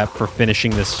victory lap for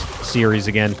finishing this series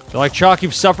again. They're like, Chalk,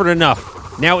 you've suffered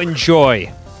enough. Now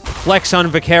enjoy. Flex on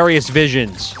vicarious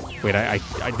visions. Wait,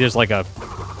 there's like a...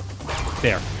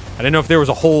 There. I didn't know if there was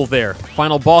a hole there.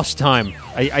 Final boss time,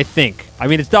 I think. I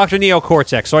mean, it's Dr. Neo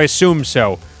Cortex, so I assume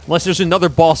so. Unless there's another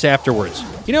boss afterwards.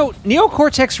 You know, Neo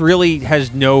Cortex really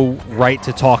has no right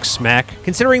to talk smack,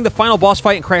 considering the final boss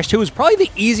fight in Crash 2 is probably the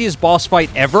easiest boss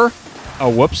fight ever. Oh,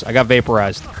 whoops, I got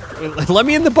vaporized. Let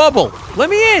me in the bubble.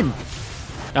 Let me in. All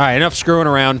right, enough screwing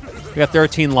around. We got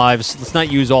 13 lives. Let's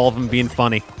not use all of them being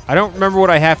funny. I don't remember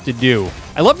what I have to do.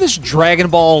 I love this Dragon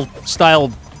Ball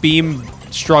style beam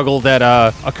struggle that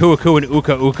Aku-Aku and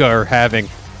Uka-Uka are having.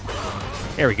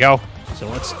 There we go. So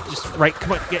let's just,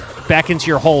 come on, get back into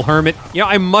your hole, Hermit. You know,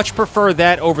 I much prefer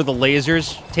that over the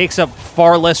lasers. Takes up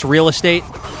far less real estate.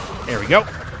 There we go.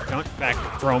 Come on, back,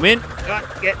 throw him in.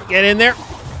 Get in there.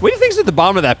 What do you think's at the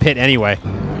bottom of that pit anyway?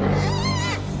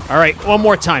 All right, one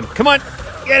more time. Come on,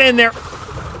 get in there.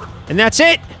 And that's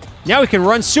it. Now we can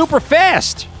run super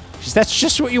fast. Because that's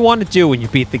just what you want to do when you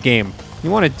beat the game. You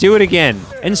want to do it again.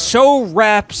 And so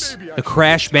wraps the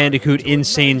Crash Bandicoot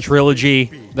Insane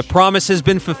Trilogy. The promise has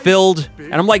been fulfilled,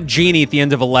 and I'm like Genie at the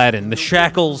end of Aladdin. The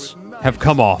shackles have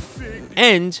come off.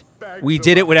 And we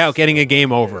did it without getting a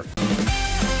game over.